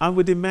 I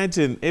would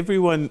imagine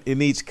everyone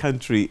in each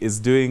country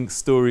is doing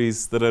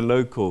stories that are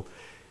local.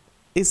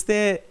 Is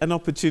there an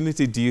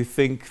opportunity, do you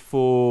think,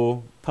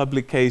 for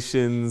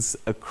publications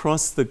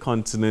across the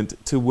continent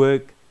to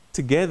work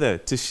together,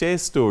 to share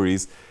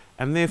stories,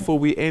 and therefore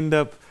we end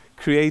up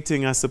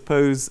creating, I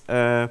suppose,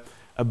 a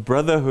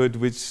brotherhood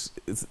which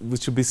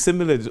would be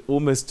similar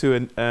almost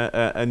to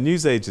a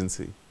news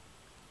agency?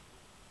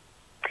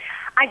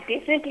 I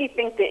definitely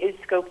think there is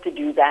scope to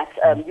do that.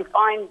 You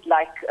find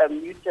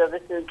news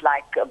services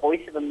like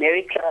Voice of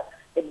America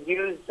that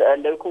use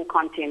local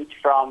content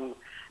from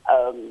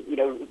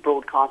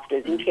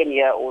broadcasters in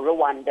Kenya or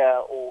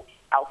Rwanda or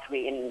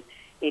elsewhere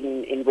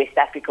in West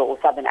Africa or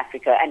Southern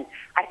Africa. And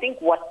I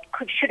think what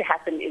should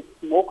happen is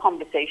more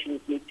conversations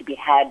need to be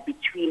had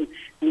between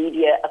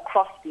media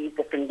across these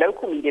different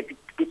local media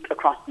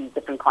across these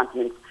different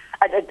continents.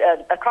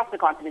 Across the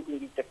continent in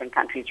these different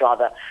countries,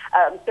 rather.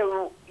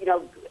 So,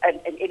 an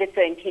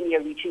editor in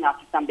Kenya reaching out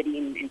to somebody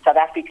in South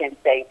Africa and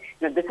saying,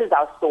 this is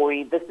our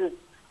story, this is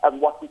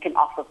what we can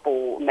offer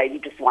for maybe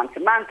just once a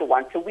month or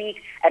once a week,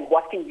 and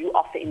what can you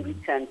offer in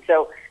return?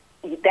 So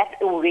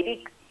that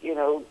already,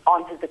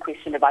 answers the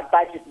question about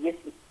budget. Yes,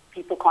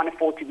 people can't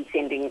afford to be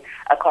sending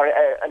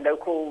a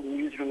local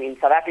newsroom in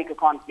South Africa,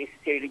 can't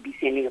necessarily be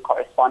sending a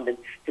correspondent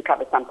to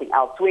cover something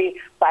elsewhere,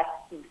 but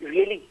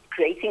really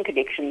creating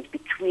connections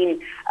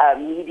between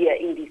media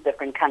in these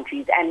different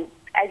countries. And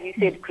as you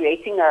said,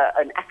 creating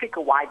an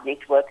Africa-wide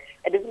network.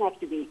 It doesn't have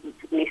to be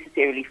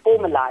necessarily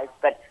formalized,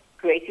 but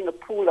creating a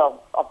pool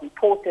of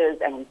reporters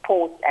and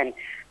reports and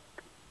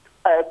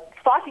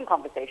starting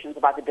conversations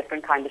about the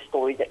different kind of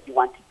stories that you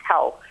want to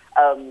tell.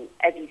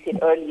 As you said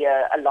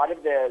earlier, a lot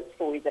of the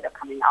stories that are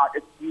coming out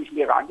is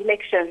usually around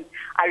elections.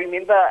 I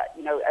remember,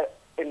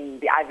 in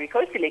the Ivory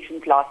Coast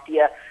elections last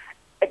year,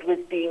 it was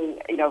being,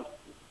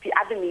 the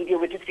other media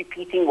were just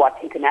repeating what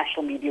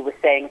international media was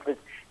saying. It was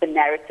the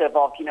narrative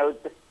of,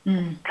 this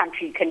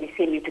country can be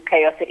sending to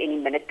chaos at any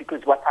minute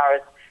because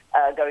Ouattara's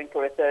going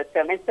for a third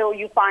term. And so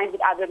you find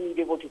that other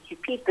media will just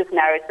repeat this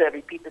narrative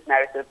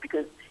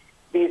because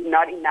there's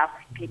not enough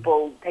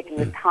people taking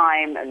the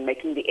time and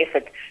making the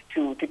effort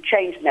to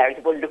change the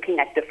narrative or looking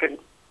at different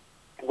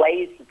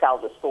ways to tell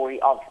the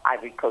story of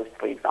Ivory Coast,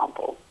 for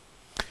example.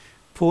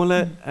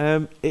 Paula,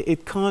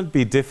 it can't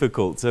be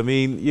difficult. I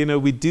mean, you know,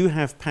 we do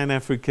have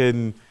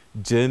Pan-African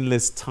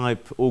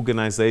journalist-type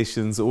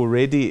organizations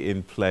already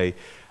in play.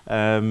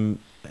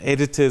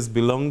 Editors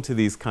belong to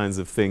these kinds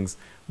of things.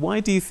 Why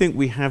do you think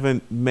we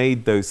haven't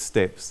made those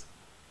steps?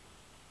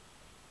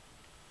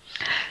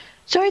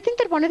 So I think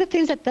that one of the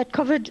things that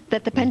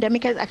the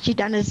pandemic has actually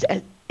done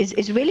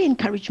is really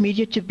encourage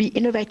media to be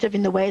innovative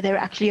in the way they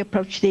actually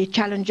approach their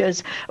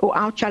challenges, or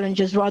our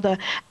challenges rather.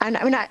 And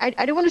I mean,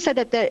 I don't want to say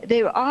that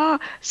there are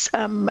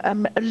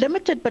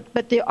limited,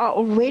 but there are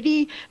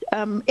already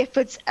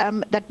efforts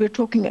that we're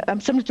talking,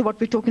 similar to what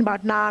we're talking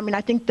about now. I mean,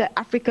 I think the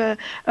Africa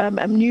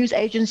News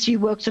Agency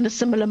works on a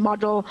similar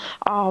model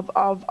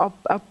of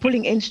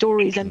pulling in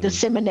stories and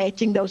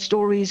disseminating those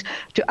stories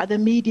to other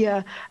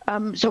media.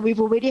 So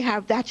we've already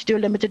have that to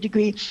a limited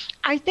degree.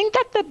 I think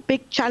that the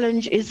big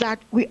challenge is that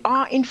we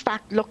are in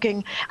fact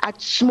looking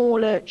at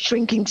smaller,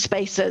 shrinking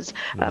spaces.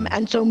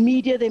 And so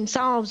media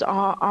themselves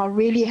are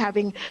really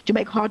having to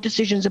make hard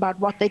decisions about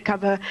what they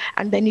cover,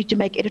 and they need to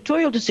make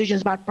editorial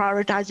decisions about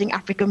prioritizing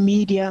African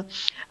media.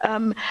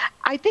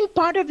 I think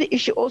part of the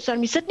issue also,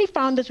 and we certainly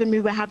found this when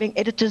we were having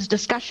editors'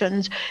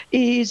 discussions,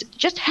 is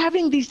just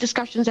having these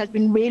discussions has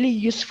been really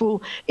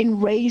useful in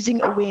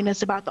raising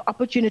awareness about the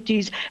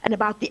opportunities and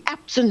about the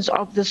absence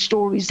of the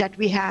stories that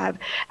we have.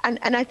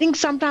 And I think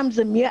sometimes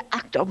the mere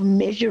act of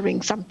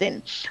measuring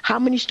something, how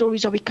many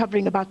stories are we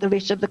covering about the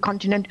rest of the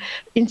continent,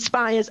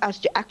 inspires us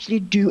to actually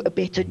do a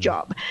better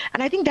job.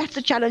 And I think that's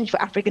the challenge for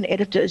African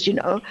editors, you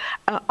know.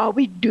 Are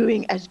we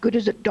doing as good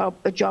as a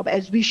job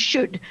as we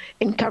should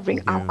in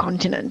covering our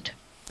continent?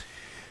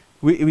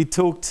 We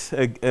talked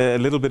a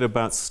little bit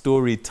about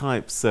story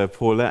types,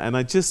 Paula, and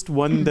I just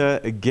wonder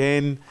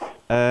again,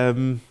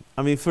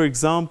 I mean, for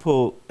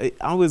example,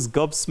 I was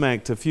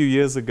gobsmacked a few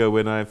years ago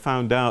when I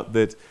found out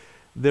that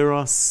there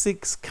are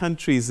 6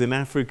 countries in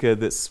Africa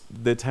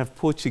that have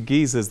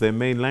Portuguese as their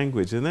main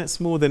language, and that's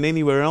more than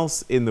anywhere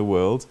else in the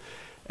world.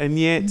 And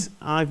yet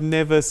I've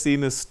never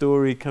seen a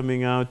story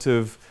coming out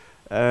of,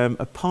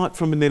 apart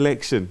from an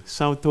election,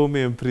 São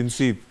Tomé and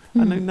Príncipe,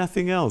 I know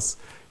nothing else.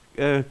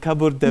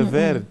 Cabo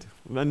Verde,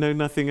 I know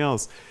nothing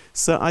else.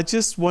 So I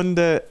just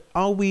wonder,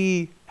 are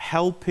we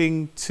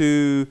helping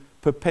to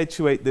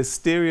perpetuate the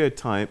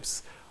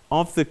stereotypes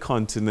of the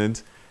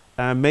continent,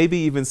 maybe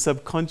even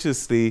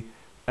subconsciously,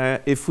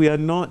 if we are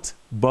not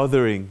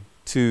bothering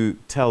to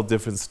tell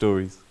different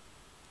stories?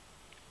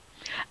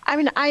 I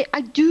mean,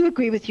 I do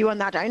agree with you on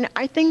that.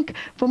 I think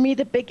for me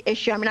the big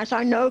issue, I mean,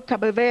 I know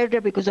Cabo Verde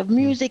because of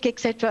music,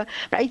 etc.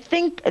 But I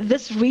think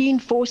this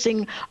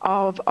reinforcing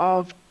of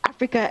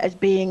Africa as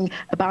being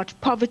about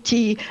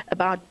poverty,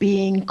 about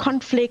being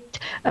conflict,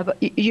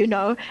 you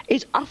know,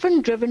 is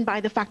often driven by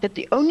the fact that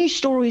the only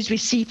stories we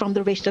see from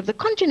the rest of the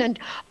continent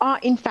are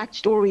in fact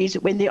stories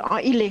when there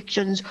are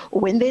elections,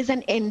 or when there's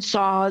an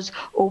NSARS,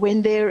 or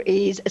when there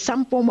is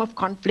some form of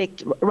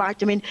conflict,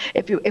 right? I mean,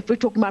 if we're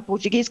talking about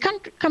Portuguese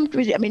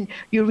countries, I mean,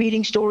 you're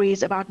reading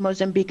stories about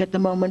Mozambique at the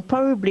moment,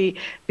 probably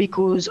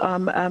because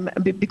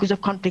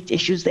of conflict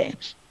issues there.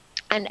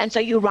 And so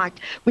you're right,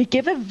 we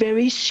give a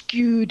very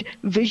skewed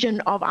vision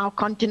of our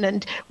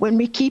continent when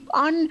we keep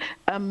on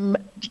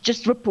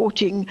just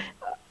reporting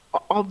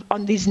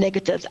on these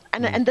negatives.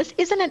 And this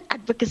isn't an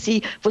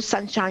advocacy for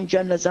sunshine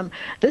journalism.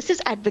 This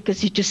is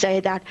advocacy to say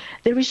that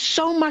there is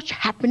so much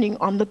happening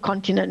on the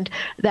continent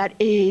that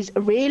is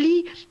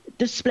really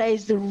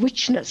displays the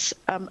richness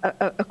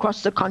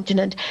across the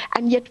continent,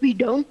 and yet we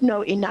don't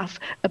know enough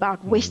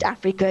about West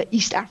Africa,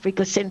 East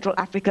Africa, Central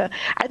Africa.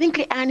 I think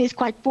Leanne is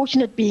quite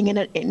fortunate being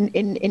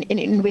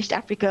in West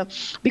Africa,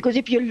 because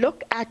if you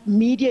look at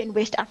media in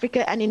West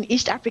Africa and in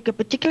East Africa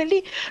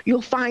particularly,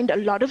 you'll find a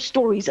lot of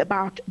stories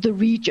about the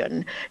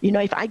region. You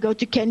know, if I go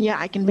to Kenya,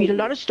 I can read a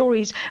lot of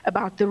stories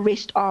about the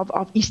rest of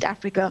East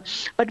Africa,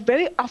 but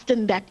very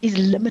often that is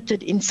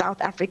limited in South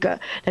Africa,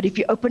 that if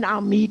you open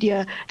our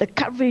media, the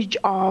coverage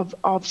of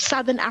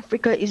Southern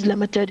Africa is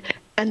limited,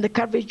 and the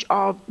coverage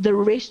of the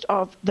rest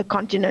of the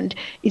continent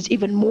is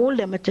even more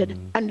limited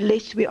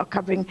unless we are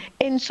covering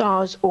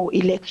NSARS or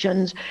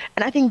elections.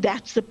 And I think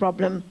that's the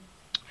problem.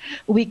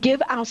 We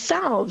give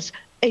ourselves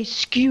a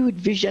skewed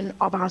vision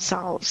of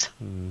ourselves.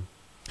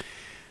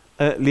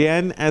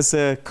 Leanne, as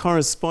a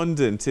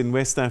correspondent in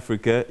West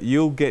Africa,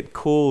 you'll get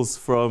calls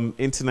from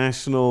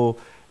international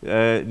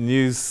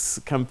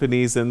news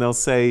companies, and they'll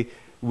say,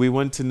 we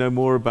want to know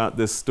more about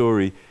this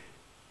story.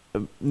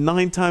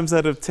 9 times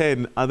out of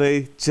 10, are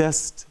they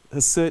just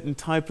a certain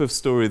type of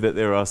story that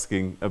they're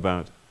asking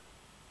about?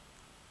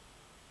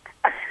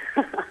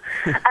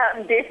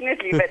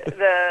 Definitely, but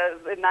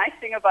the nice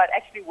thing about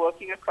actually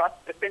working across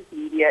different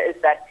media is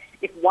that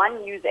if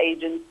one news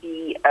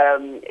agency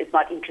is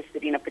not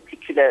interested in a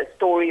particular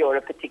story or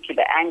a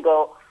particular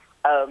angle,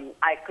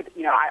 I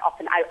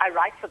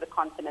write for the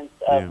continent,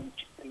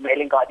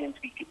 Mail and Guardian's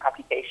weekly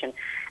publication,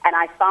 and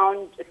I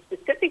found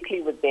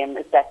specifically with them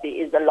is that there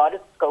is a lot of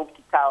scope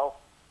to tell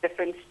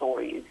different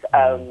stories.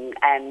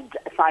 And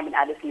Simon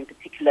Addison in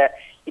particular,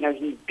 you know,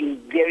 he's been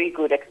very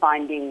good at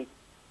finding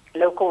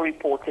local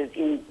reporters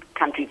in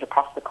countries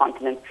across the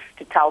continent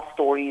to tell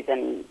stories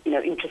and,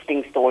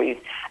 interesting stories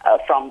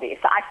from there.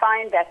 So I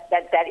find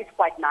that is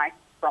quite nice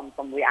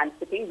from where I'm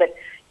sitting. But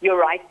you're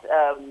right,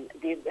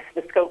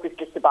 the scope is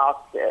just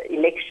about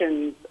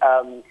elections,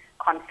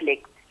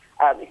 conflict,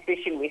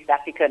 especially in West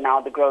Africa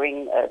now, the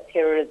growing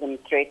terrorism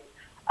threat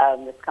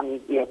that's coming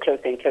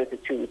closer and closer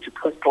to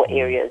coastal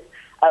areas.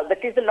 But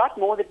there's a lot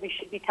more that we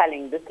should be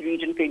telling. This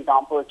region, for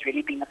example, is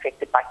really being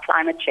affected by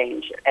climate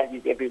change, as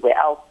is everywhere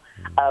else.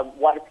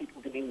 What are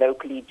people doing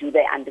locally? Do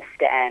they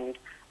understand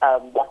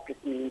what this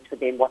means for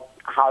them?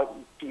 How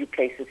do you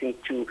place this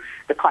into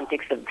the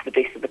context of the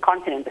rest of the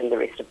continent and the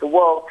rest of the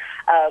world?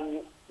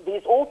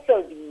 There's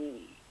also the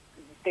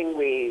thing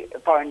where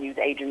foreign news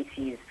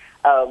agencies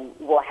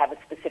will have a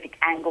specific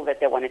angle that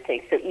they want to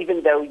take. So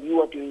even though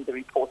you are doing the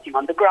reporting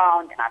on the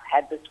ground, and I've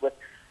had this with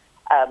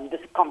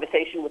this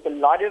conversation with a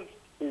lot of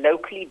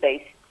locally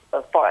based,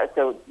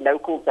 so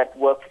locals that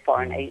work for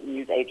foreign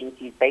news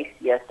agencies based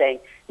here, saying,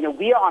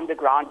 we are on the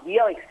ground, we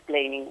are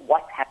explaining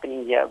what's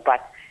happening here,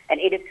 but an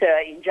editor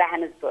in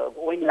Johannesburg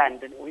or in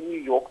London or in New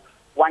York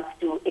wants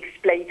to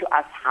explain to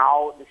us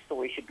how the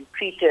story should be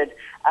treated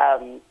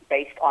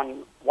based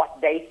on what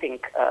they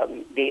think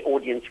their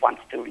audience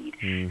wants to read.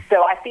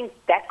 So I think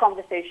that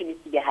conversation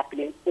needs to be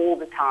happening all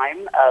the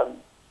time.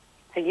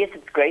 So yes,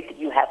 it's great that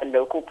you have a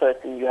local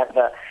person, you have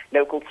a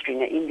local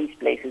stringer in these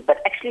places,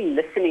 but actually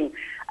listening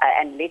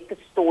and let the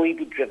story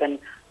be driven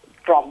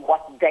from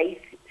what they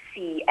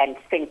see and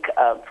think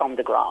from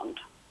the ground.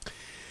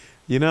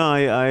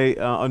 I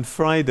on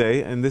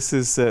Friday, and this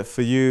is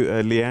for you,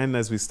 Leanne,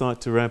 as we start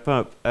to wrap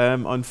up,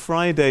 on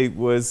Friday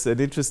was an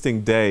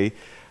interesting day.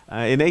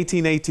 In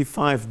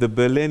 1885, the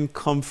Berlin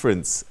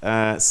Conference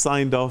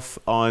signed off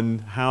on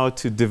how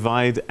to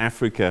divide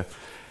Africa.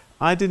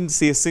 I didn't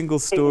see a single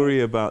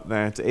story about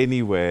that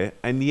anywhere,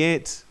 and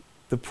yet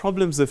the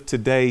problems of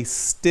today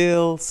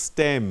still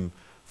stem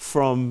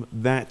from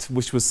that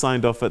which was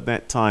signed off at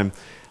that time.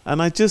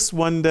 And I just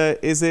wonder,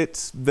 is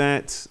it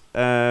that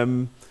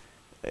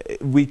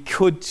we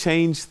could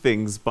change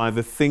things by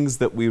the things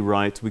that we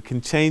write? We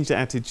can change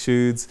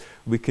attitudes,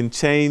 we can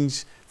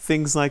change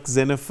things like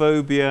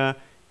xenophobia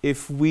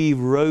if we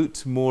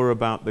wrote more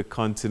about the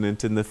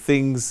continent and the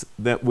things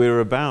that we're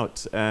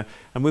about. And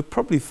we'll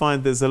probably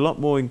find there's a lot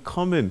more in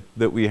common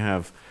that we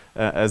have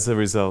as a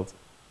result.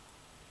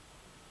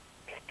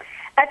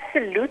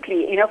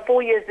 Absolutely.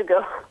 4 years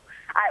ago,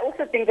 I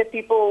also think that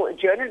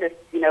journalists,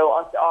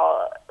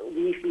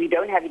 we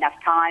don't have enough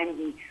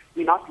time.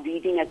 We're not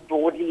reading as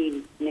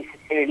broadly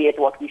necessarily as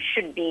what we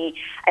should be.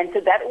 And so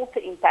that also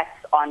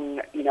impacts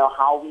on,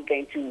 how we're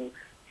going to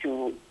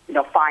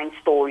find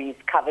stories,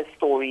 cover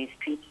stories,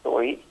 treat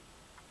stories.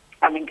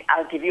 I mean,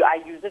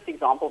 I use this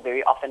example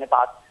very often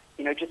about,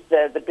 just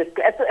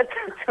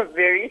it's a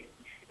very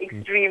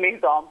extreme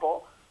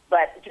example,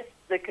 but just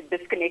the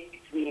disconnect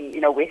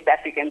between, West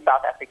Africa and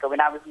South Africa.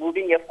 When I was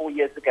moving here 4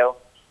 years ago,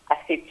 I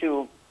said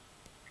to,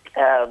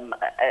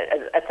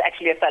 it's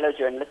actually a fellow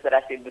journalist that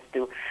I said this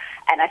to,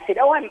 and I said,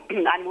 I'm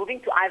moving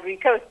to Ivory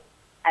Coast.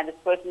 And this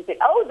person said,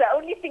 the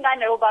only thing I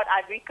know about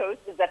Ivory Coast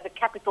is that the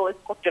capital is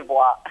Cote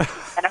d'Ivoire.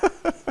 And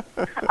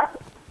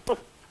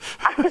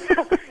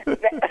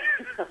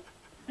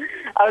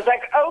I was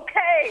like,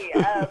 okay.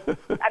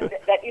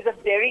 That is a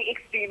very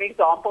extreme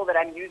example that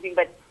I'm using,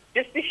 but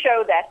just to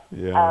show that,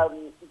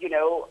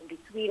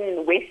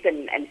 between West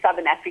and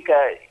Southern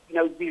Africa,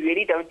 we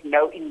really don't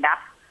know enough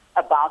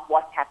about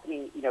what's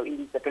happening, in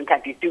these different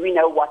countries. Do we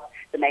know what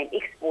the main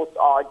exports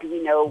are? Do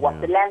we know what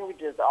the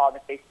languages are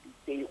that they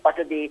speak? What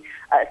are the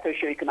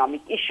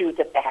socioeconomic issues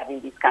that they have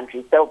in these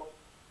countries? So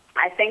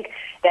I think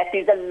that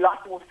there's a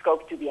lot more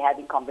scope to be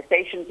having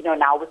conversations.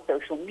 Now with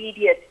social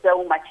media, it's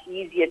so much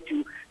easier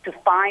to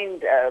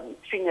find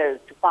stringers,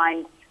 to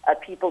find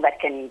people that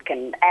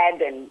can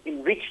add and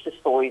enrich the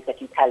stories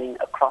that you're telling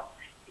across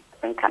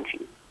different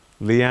countries.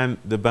 Leanne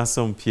de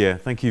Bassompierre,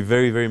 thank you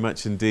very, very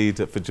much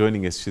indeed for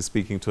joining us. She's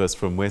speaking to us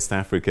from West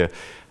Africa.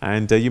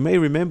 And you may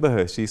remember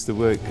her. She used to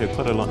work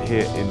quite a lot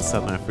here in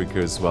South Africa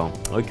as well.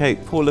 Okay,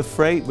 Paula,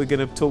 Fray, we're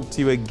going to talk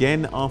to you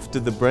again after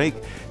the break,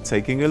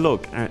 taking a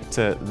look at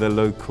the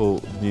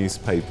local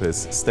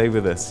newspapers. Stay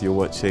with us. You're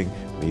watching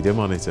Media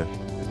Monitor.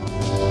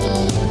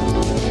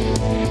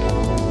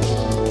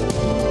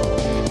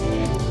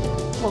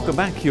 Welcome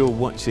back. You're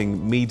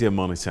watching Media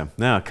Monitor.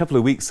 Now, a couple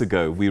of weeks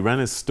ago, we ran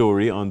a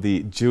story on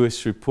the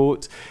Jewish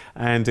Report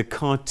and a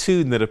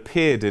cartoon that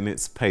appeared in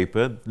its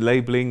paper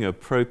labeling a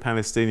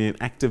pro-Palestinian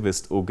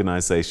activist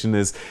organization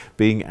as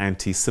being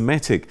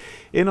anti-Semitic.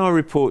 In our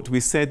report, we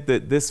said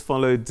that this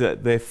followed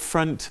their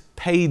front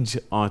page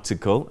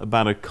article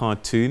about a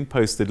cartoon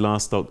posted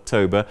last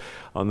October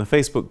on the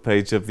Facebook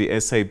page of the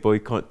SA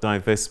Boycott,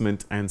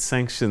 Divestment and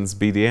Sanctions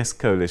BDS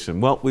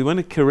Coalition. Well, we want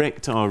to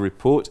correct our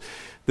report.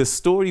 The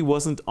story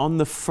wasn't on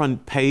the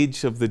front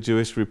page of the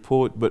Jewish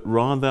Report, but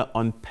rather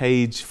on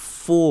page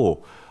 4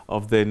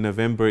 of their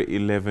November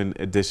 11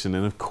 edition.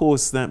 And of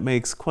course, that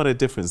makes quite a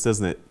difference,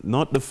 doesn't it?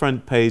 Not the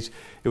front page,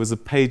 it was a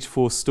page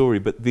 4 story,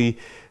 but the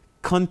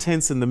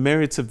contents and the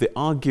merits of the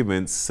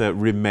arguments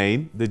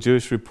remain. The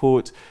Jewish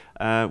report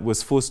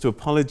was forced to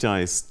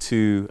apologize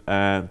to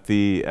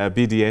the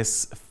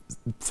BDS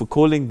for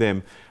calling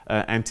them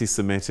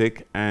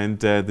anti-Semitic, and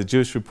the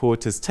Jewish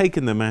report has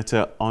taken the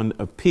matter on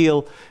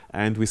appeal,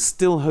 and we're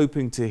still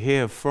hoping to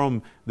hear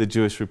from the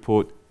Jewish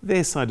report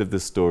their side of the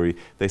story.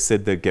 They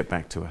said they'd get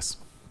back to us.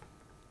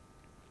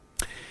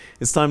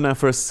 It's time now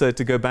for us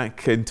to go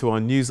back into our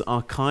news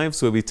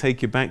archives, where we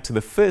take you back to the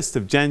 1st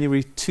of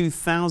January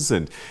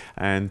 2000.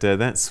 And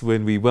that's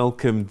when we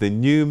welcomed the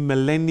new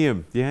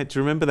millennium. Yeah, do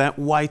you remember that?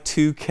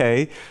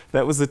 Y2K?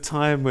 That was a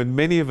time when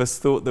many of us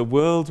thought the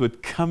world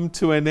would come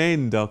to an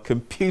end, our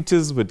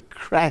computers would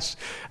crash,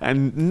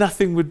 and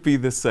nothing would be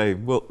the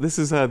same. Well, this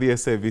is how the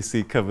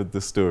SABC covered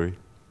the story.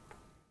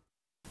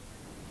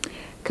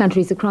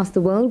 Countries across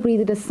the world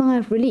breathed a sigh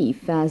of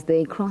relief as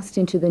they crossed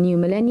into the new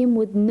millennium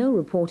with no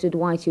reported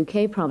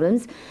Y2K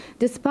problems,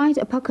 despite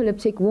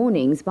apocalyptic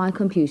warnings by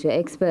computer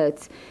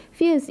experts.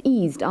 Fears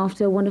eased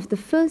after one of the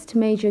first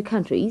major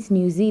countries,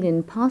 New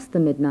Zealand, passed the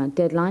midnight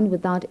deadline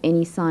without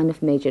any sign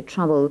of major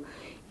trouble.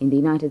 In the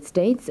United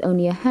States,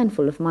 only a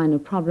handful of minor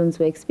problems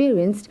were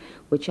experienced,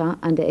 which are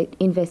under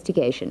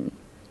investigation.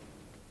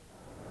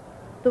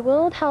 The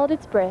world held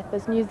its breath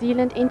as New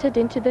Zealand entered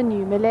into the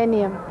new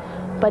millennium.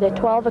 But at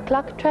 12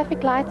 o'clock,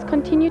 traffic lights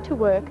continued to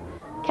work,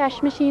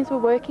 cash machines were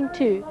working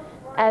too,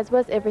 as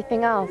was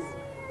everything else.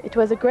 It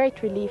was a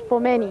great relief for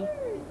many.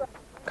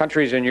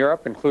 Countries in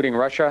Europe, including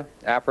Russia,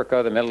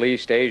 Africa, the Middle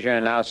East, Asia,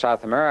 and now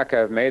South America,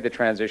 have made the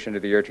transition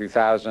to the year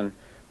 2000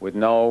 with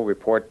no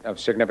report of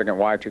significant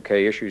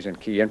Y2K issues in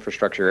key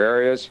infrastructure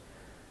areas.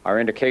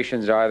 Our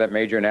indications are that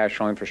major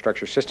national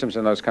infrastructure systems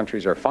in those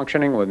countries are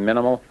functioning with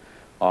minimal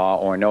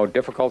or no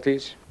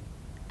difficulties.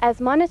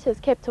 As monitors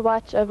kept a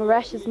watch over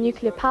Russia's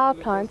nuclear power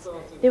plants,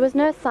 there was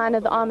no sign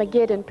of the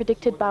Armageddon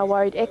predicted by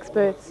worried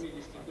experts.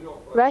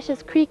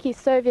 Russia's creaky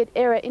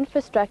Soviet-era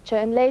infrastructure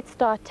and late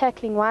start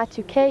tackling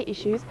Y2K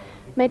issues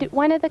made it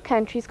one of the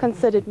countries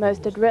considered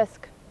most at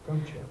risk.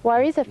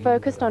 Worries have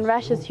focused on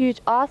Russia's huge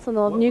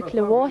arsenal of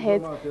nuclear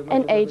warheads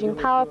and aging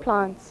power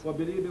plants.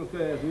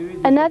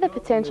 Another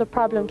potential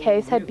problem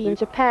case had been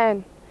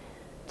Japan.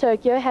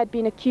 Tokyo had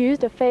been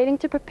accused of failing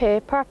to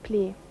prepare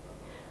properly.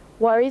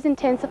 Worries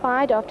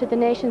intensified after the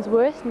nation's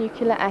worst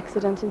nuclear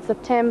accident in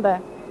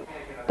September.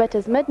 But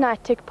as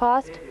midnight ticked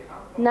past,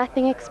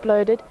 nothing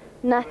exploded,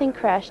 nothing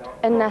crashed,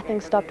 and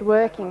nothing stopped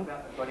working.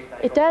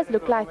 It does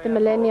look like the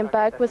millennium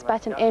bug was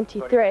but an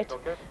empty threat,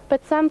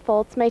 but some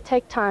faults may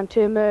take time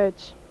to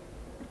emerge.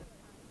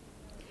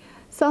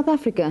 South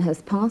Africa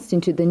has passed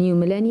into the new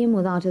millennium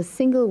without a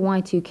single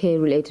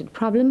Y2K-related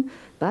problem,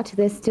 but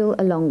there's still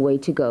a long way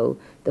to go.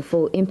 The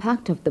full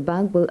impact of the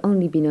bug will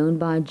only be known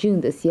by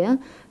June this year,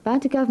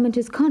 but the government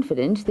is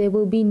confident there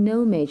will be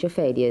no major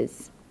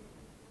failures.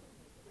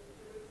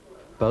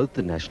 Both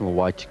the National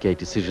Y2K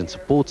Decision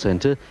Support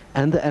Centre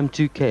and the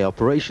M2K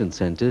Operations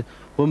Centre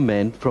were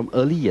manned from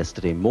early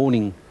yesterday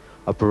morning.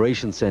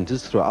 Operation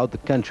centres throughout the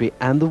country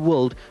and the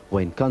world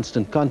were in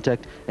constant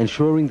contact,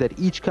 ensuring that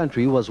each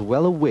country was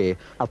well aware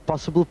of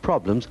possible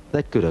problems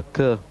that could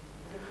occur.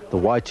 The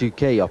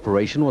Y2K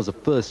operation was the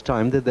first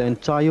time that the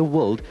entire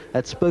world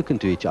had spoken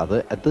to each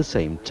other at the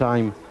same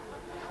time.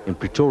 In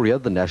Pretoria,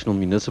 the National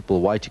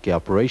Municipal Y2K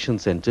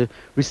Operations Centre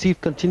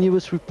received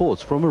continuous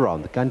reports from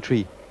around the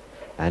country.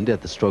 And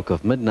at the stroke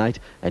of midnight,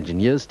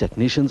 engineers,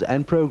 technicians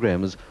and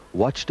programmers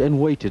watched and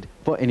waited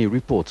for any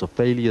reports of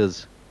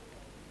failures.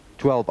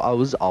 12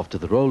 hours after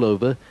the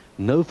rollover,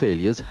 no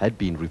failures had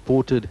been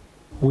reported.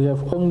 We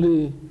have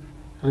only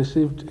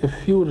received a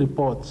few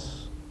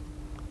reports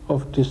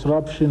of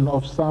disruption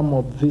of some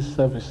of these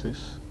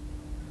services,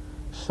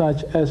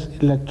 such as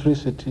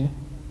electricity,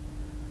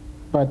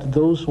 but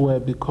those were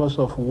because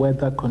of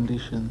weather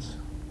conditions.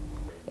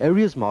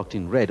 Areas marked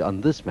in red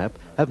on this map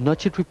have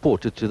not yet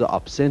reported to the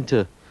Ops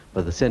Centre,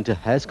 but the Centre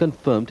has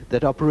confirmed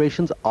that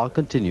operations are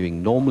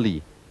continuing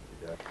normally.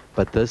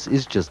 But this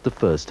is just the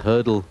first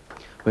hurdle.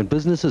 When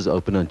businesses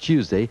open on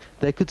Tuesday,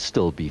 there could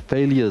still be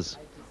failures.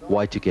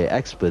 Y2K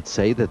experts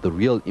say that the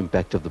real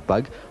impact of the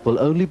bug will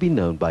only be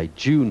known by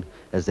June,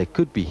 as there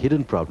could be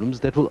hidden problems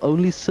that will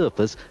only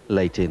surface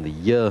later in the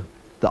year.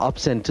 The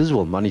Ops Centres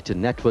will monitor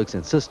networks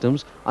and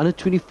systems on a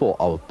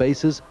 24-hour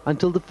basis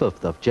until the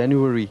 5th of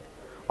January,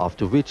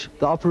 after which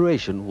the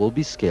operation will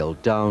be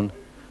scaled down.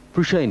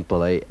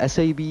 Paula,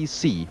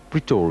 SABC,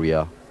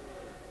 Pretoria.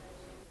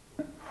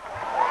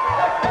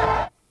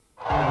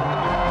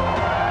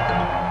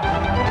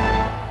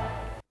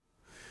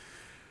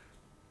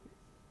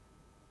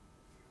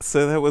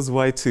 So that was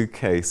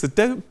Y2K. So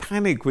don't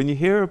panic when you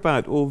hear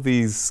about all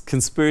these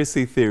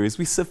conspiracy theories.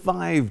 We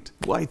survived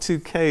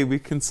Y2K. We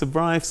can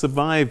survive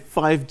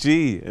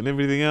 5G and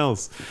everything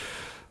else.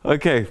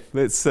 Okay,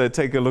 let's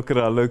take a look at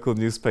our local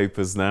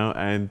newspapers now.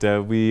 And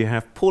we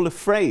have Paula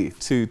Fray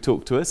to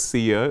talk to us,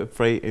 CEO of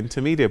Fray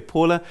Intermedia.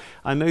 Paula,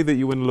 I know that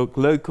you want to look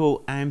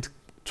local and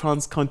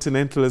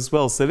transcontinental as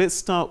well. So let's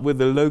start with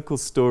the local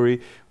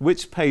story.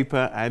 Which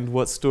paper and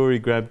what story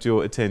grabbed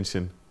your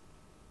attention?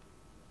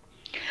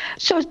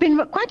 So it's been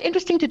quite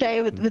interesting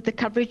today with the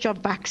coverage of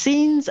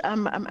vaccines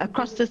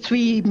across the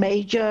three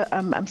major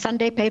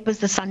Sunday papers,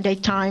 the Sunday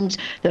Times,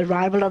 the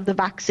arrival of the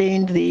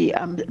vaccine,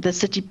 the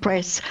City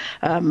Press,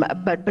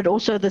 but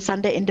also the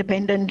Sunday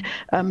Independent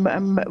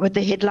with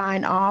the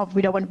headline of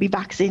 "We don't want to be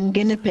vaccine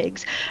guinea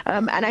pigs."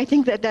 And I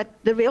think that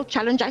the real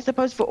challenge, I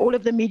suppose, for all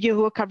of the media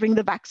who are covering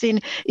the vaccine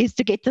is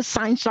to get the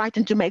science right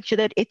and to make sure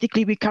that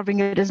ethically we're covering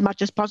it as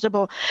much as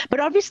possible. But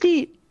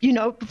obviously, you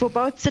know, for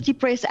both City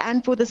Press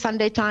and for the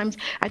Sunday Times,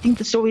 I think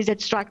the stories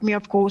that strike me,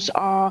 of course,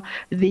 are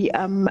the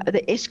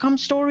Eskom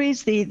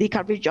stories, the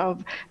coverage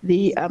of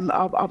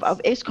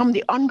of Eskom,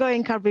 the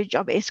ongoing coverage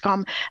of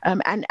Eskom,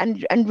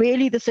 and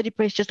really the City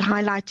Press just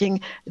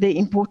highlighting the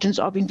importance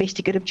of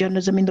investigative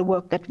journalism in the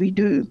work that we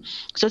do.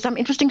 So some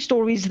interesting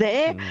stories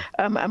there,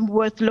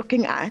 worth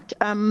looking at.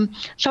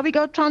 Shall we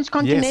go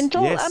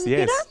transcontinental,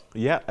 Peter?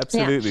 Yeah,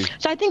 absolutely. Yeah.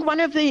 So I think one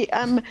of the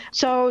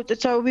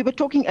so we were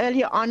talking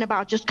earlier on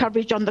about just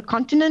coverage on the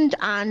continent,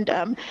 and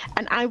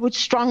I would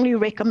strongly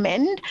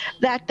recommend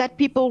that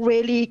people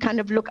really kind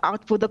of look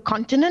out for the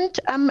Continent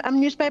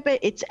newspaper.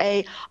 It's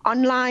a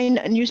online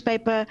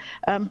newspaper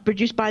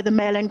produced by the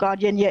Mail and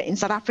Guardian here in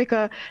South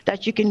Africa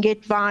that you can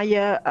get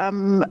via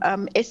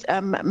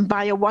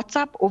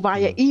WhatsApp or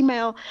via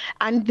email,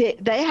 and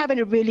they have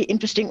a really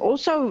interesting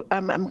also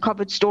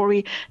covered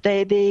story.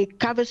 The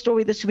cover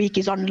story this week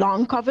is on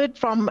long COVID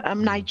from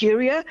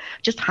Nigeria,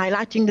 just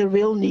highlighting the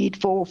real need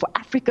for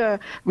Africa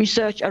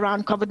research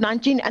around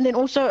COVID-19, and then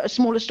also a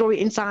smaller story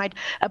inside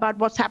about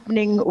what's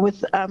happening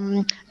with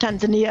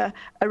Tanzania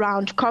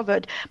around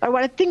COVID. But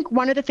what I think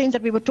one of the things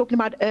that we were talking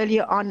about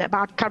earlier on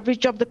about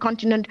coverage of the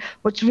continent,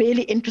 what's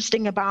really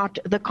interesting about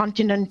the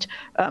Continent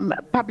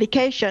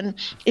publication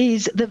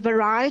is the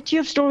variety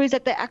of stories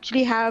that they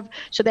actually have.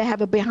 So they have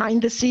a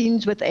behind the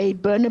scenes with a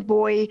Burna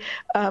Boy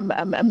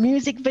a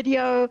music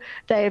video.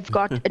 They've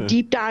got a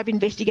deep dive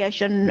investigation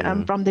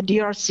from the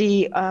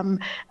DRC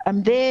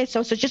there.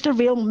 So just a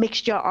real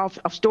mixture of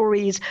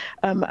stories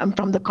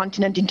from the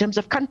continent in terms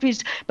of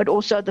countries, but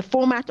also the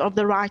format of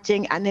the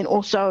writing and then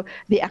also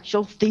the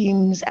actual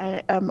themes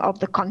of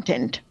the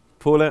content.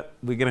 Paula,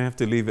 we're going to have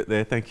to leave it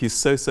there. Thank you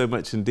so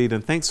much indeed.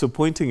 And thanks for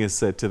pointing us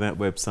to that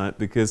website,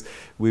 because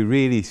we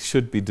really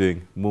should be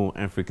doing more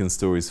African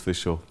stories for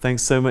sure.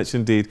 Thanks so much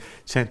indeed.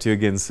 Chat to you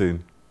again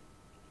soon.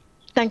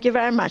 Thank you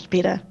very much,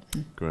 Peter.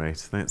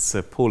 Great. That's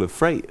Paula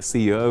Fray,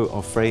 CEO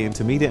of Fray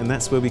Intermedia, and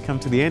that's where we come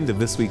to the end of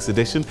this week's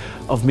edition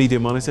of Media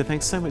Monitor.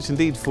 Thanks so much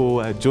indeed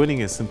for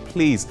joining us, and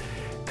please,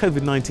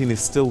 COVID-19 is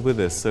still with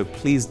us, so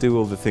please do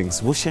all the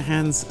things. Wash your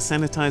hands,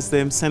 sanitize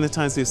them,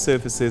 sanitize your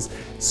surfaces,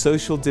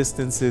 social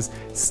distances,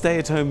 stay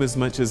at home as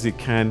much as you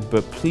can,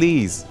 but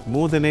please,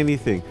 more than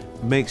anything,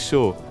 make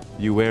sure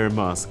you wear a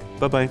mask.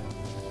 Bye-bye.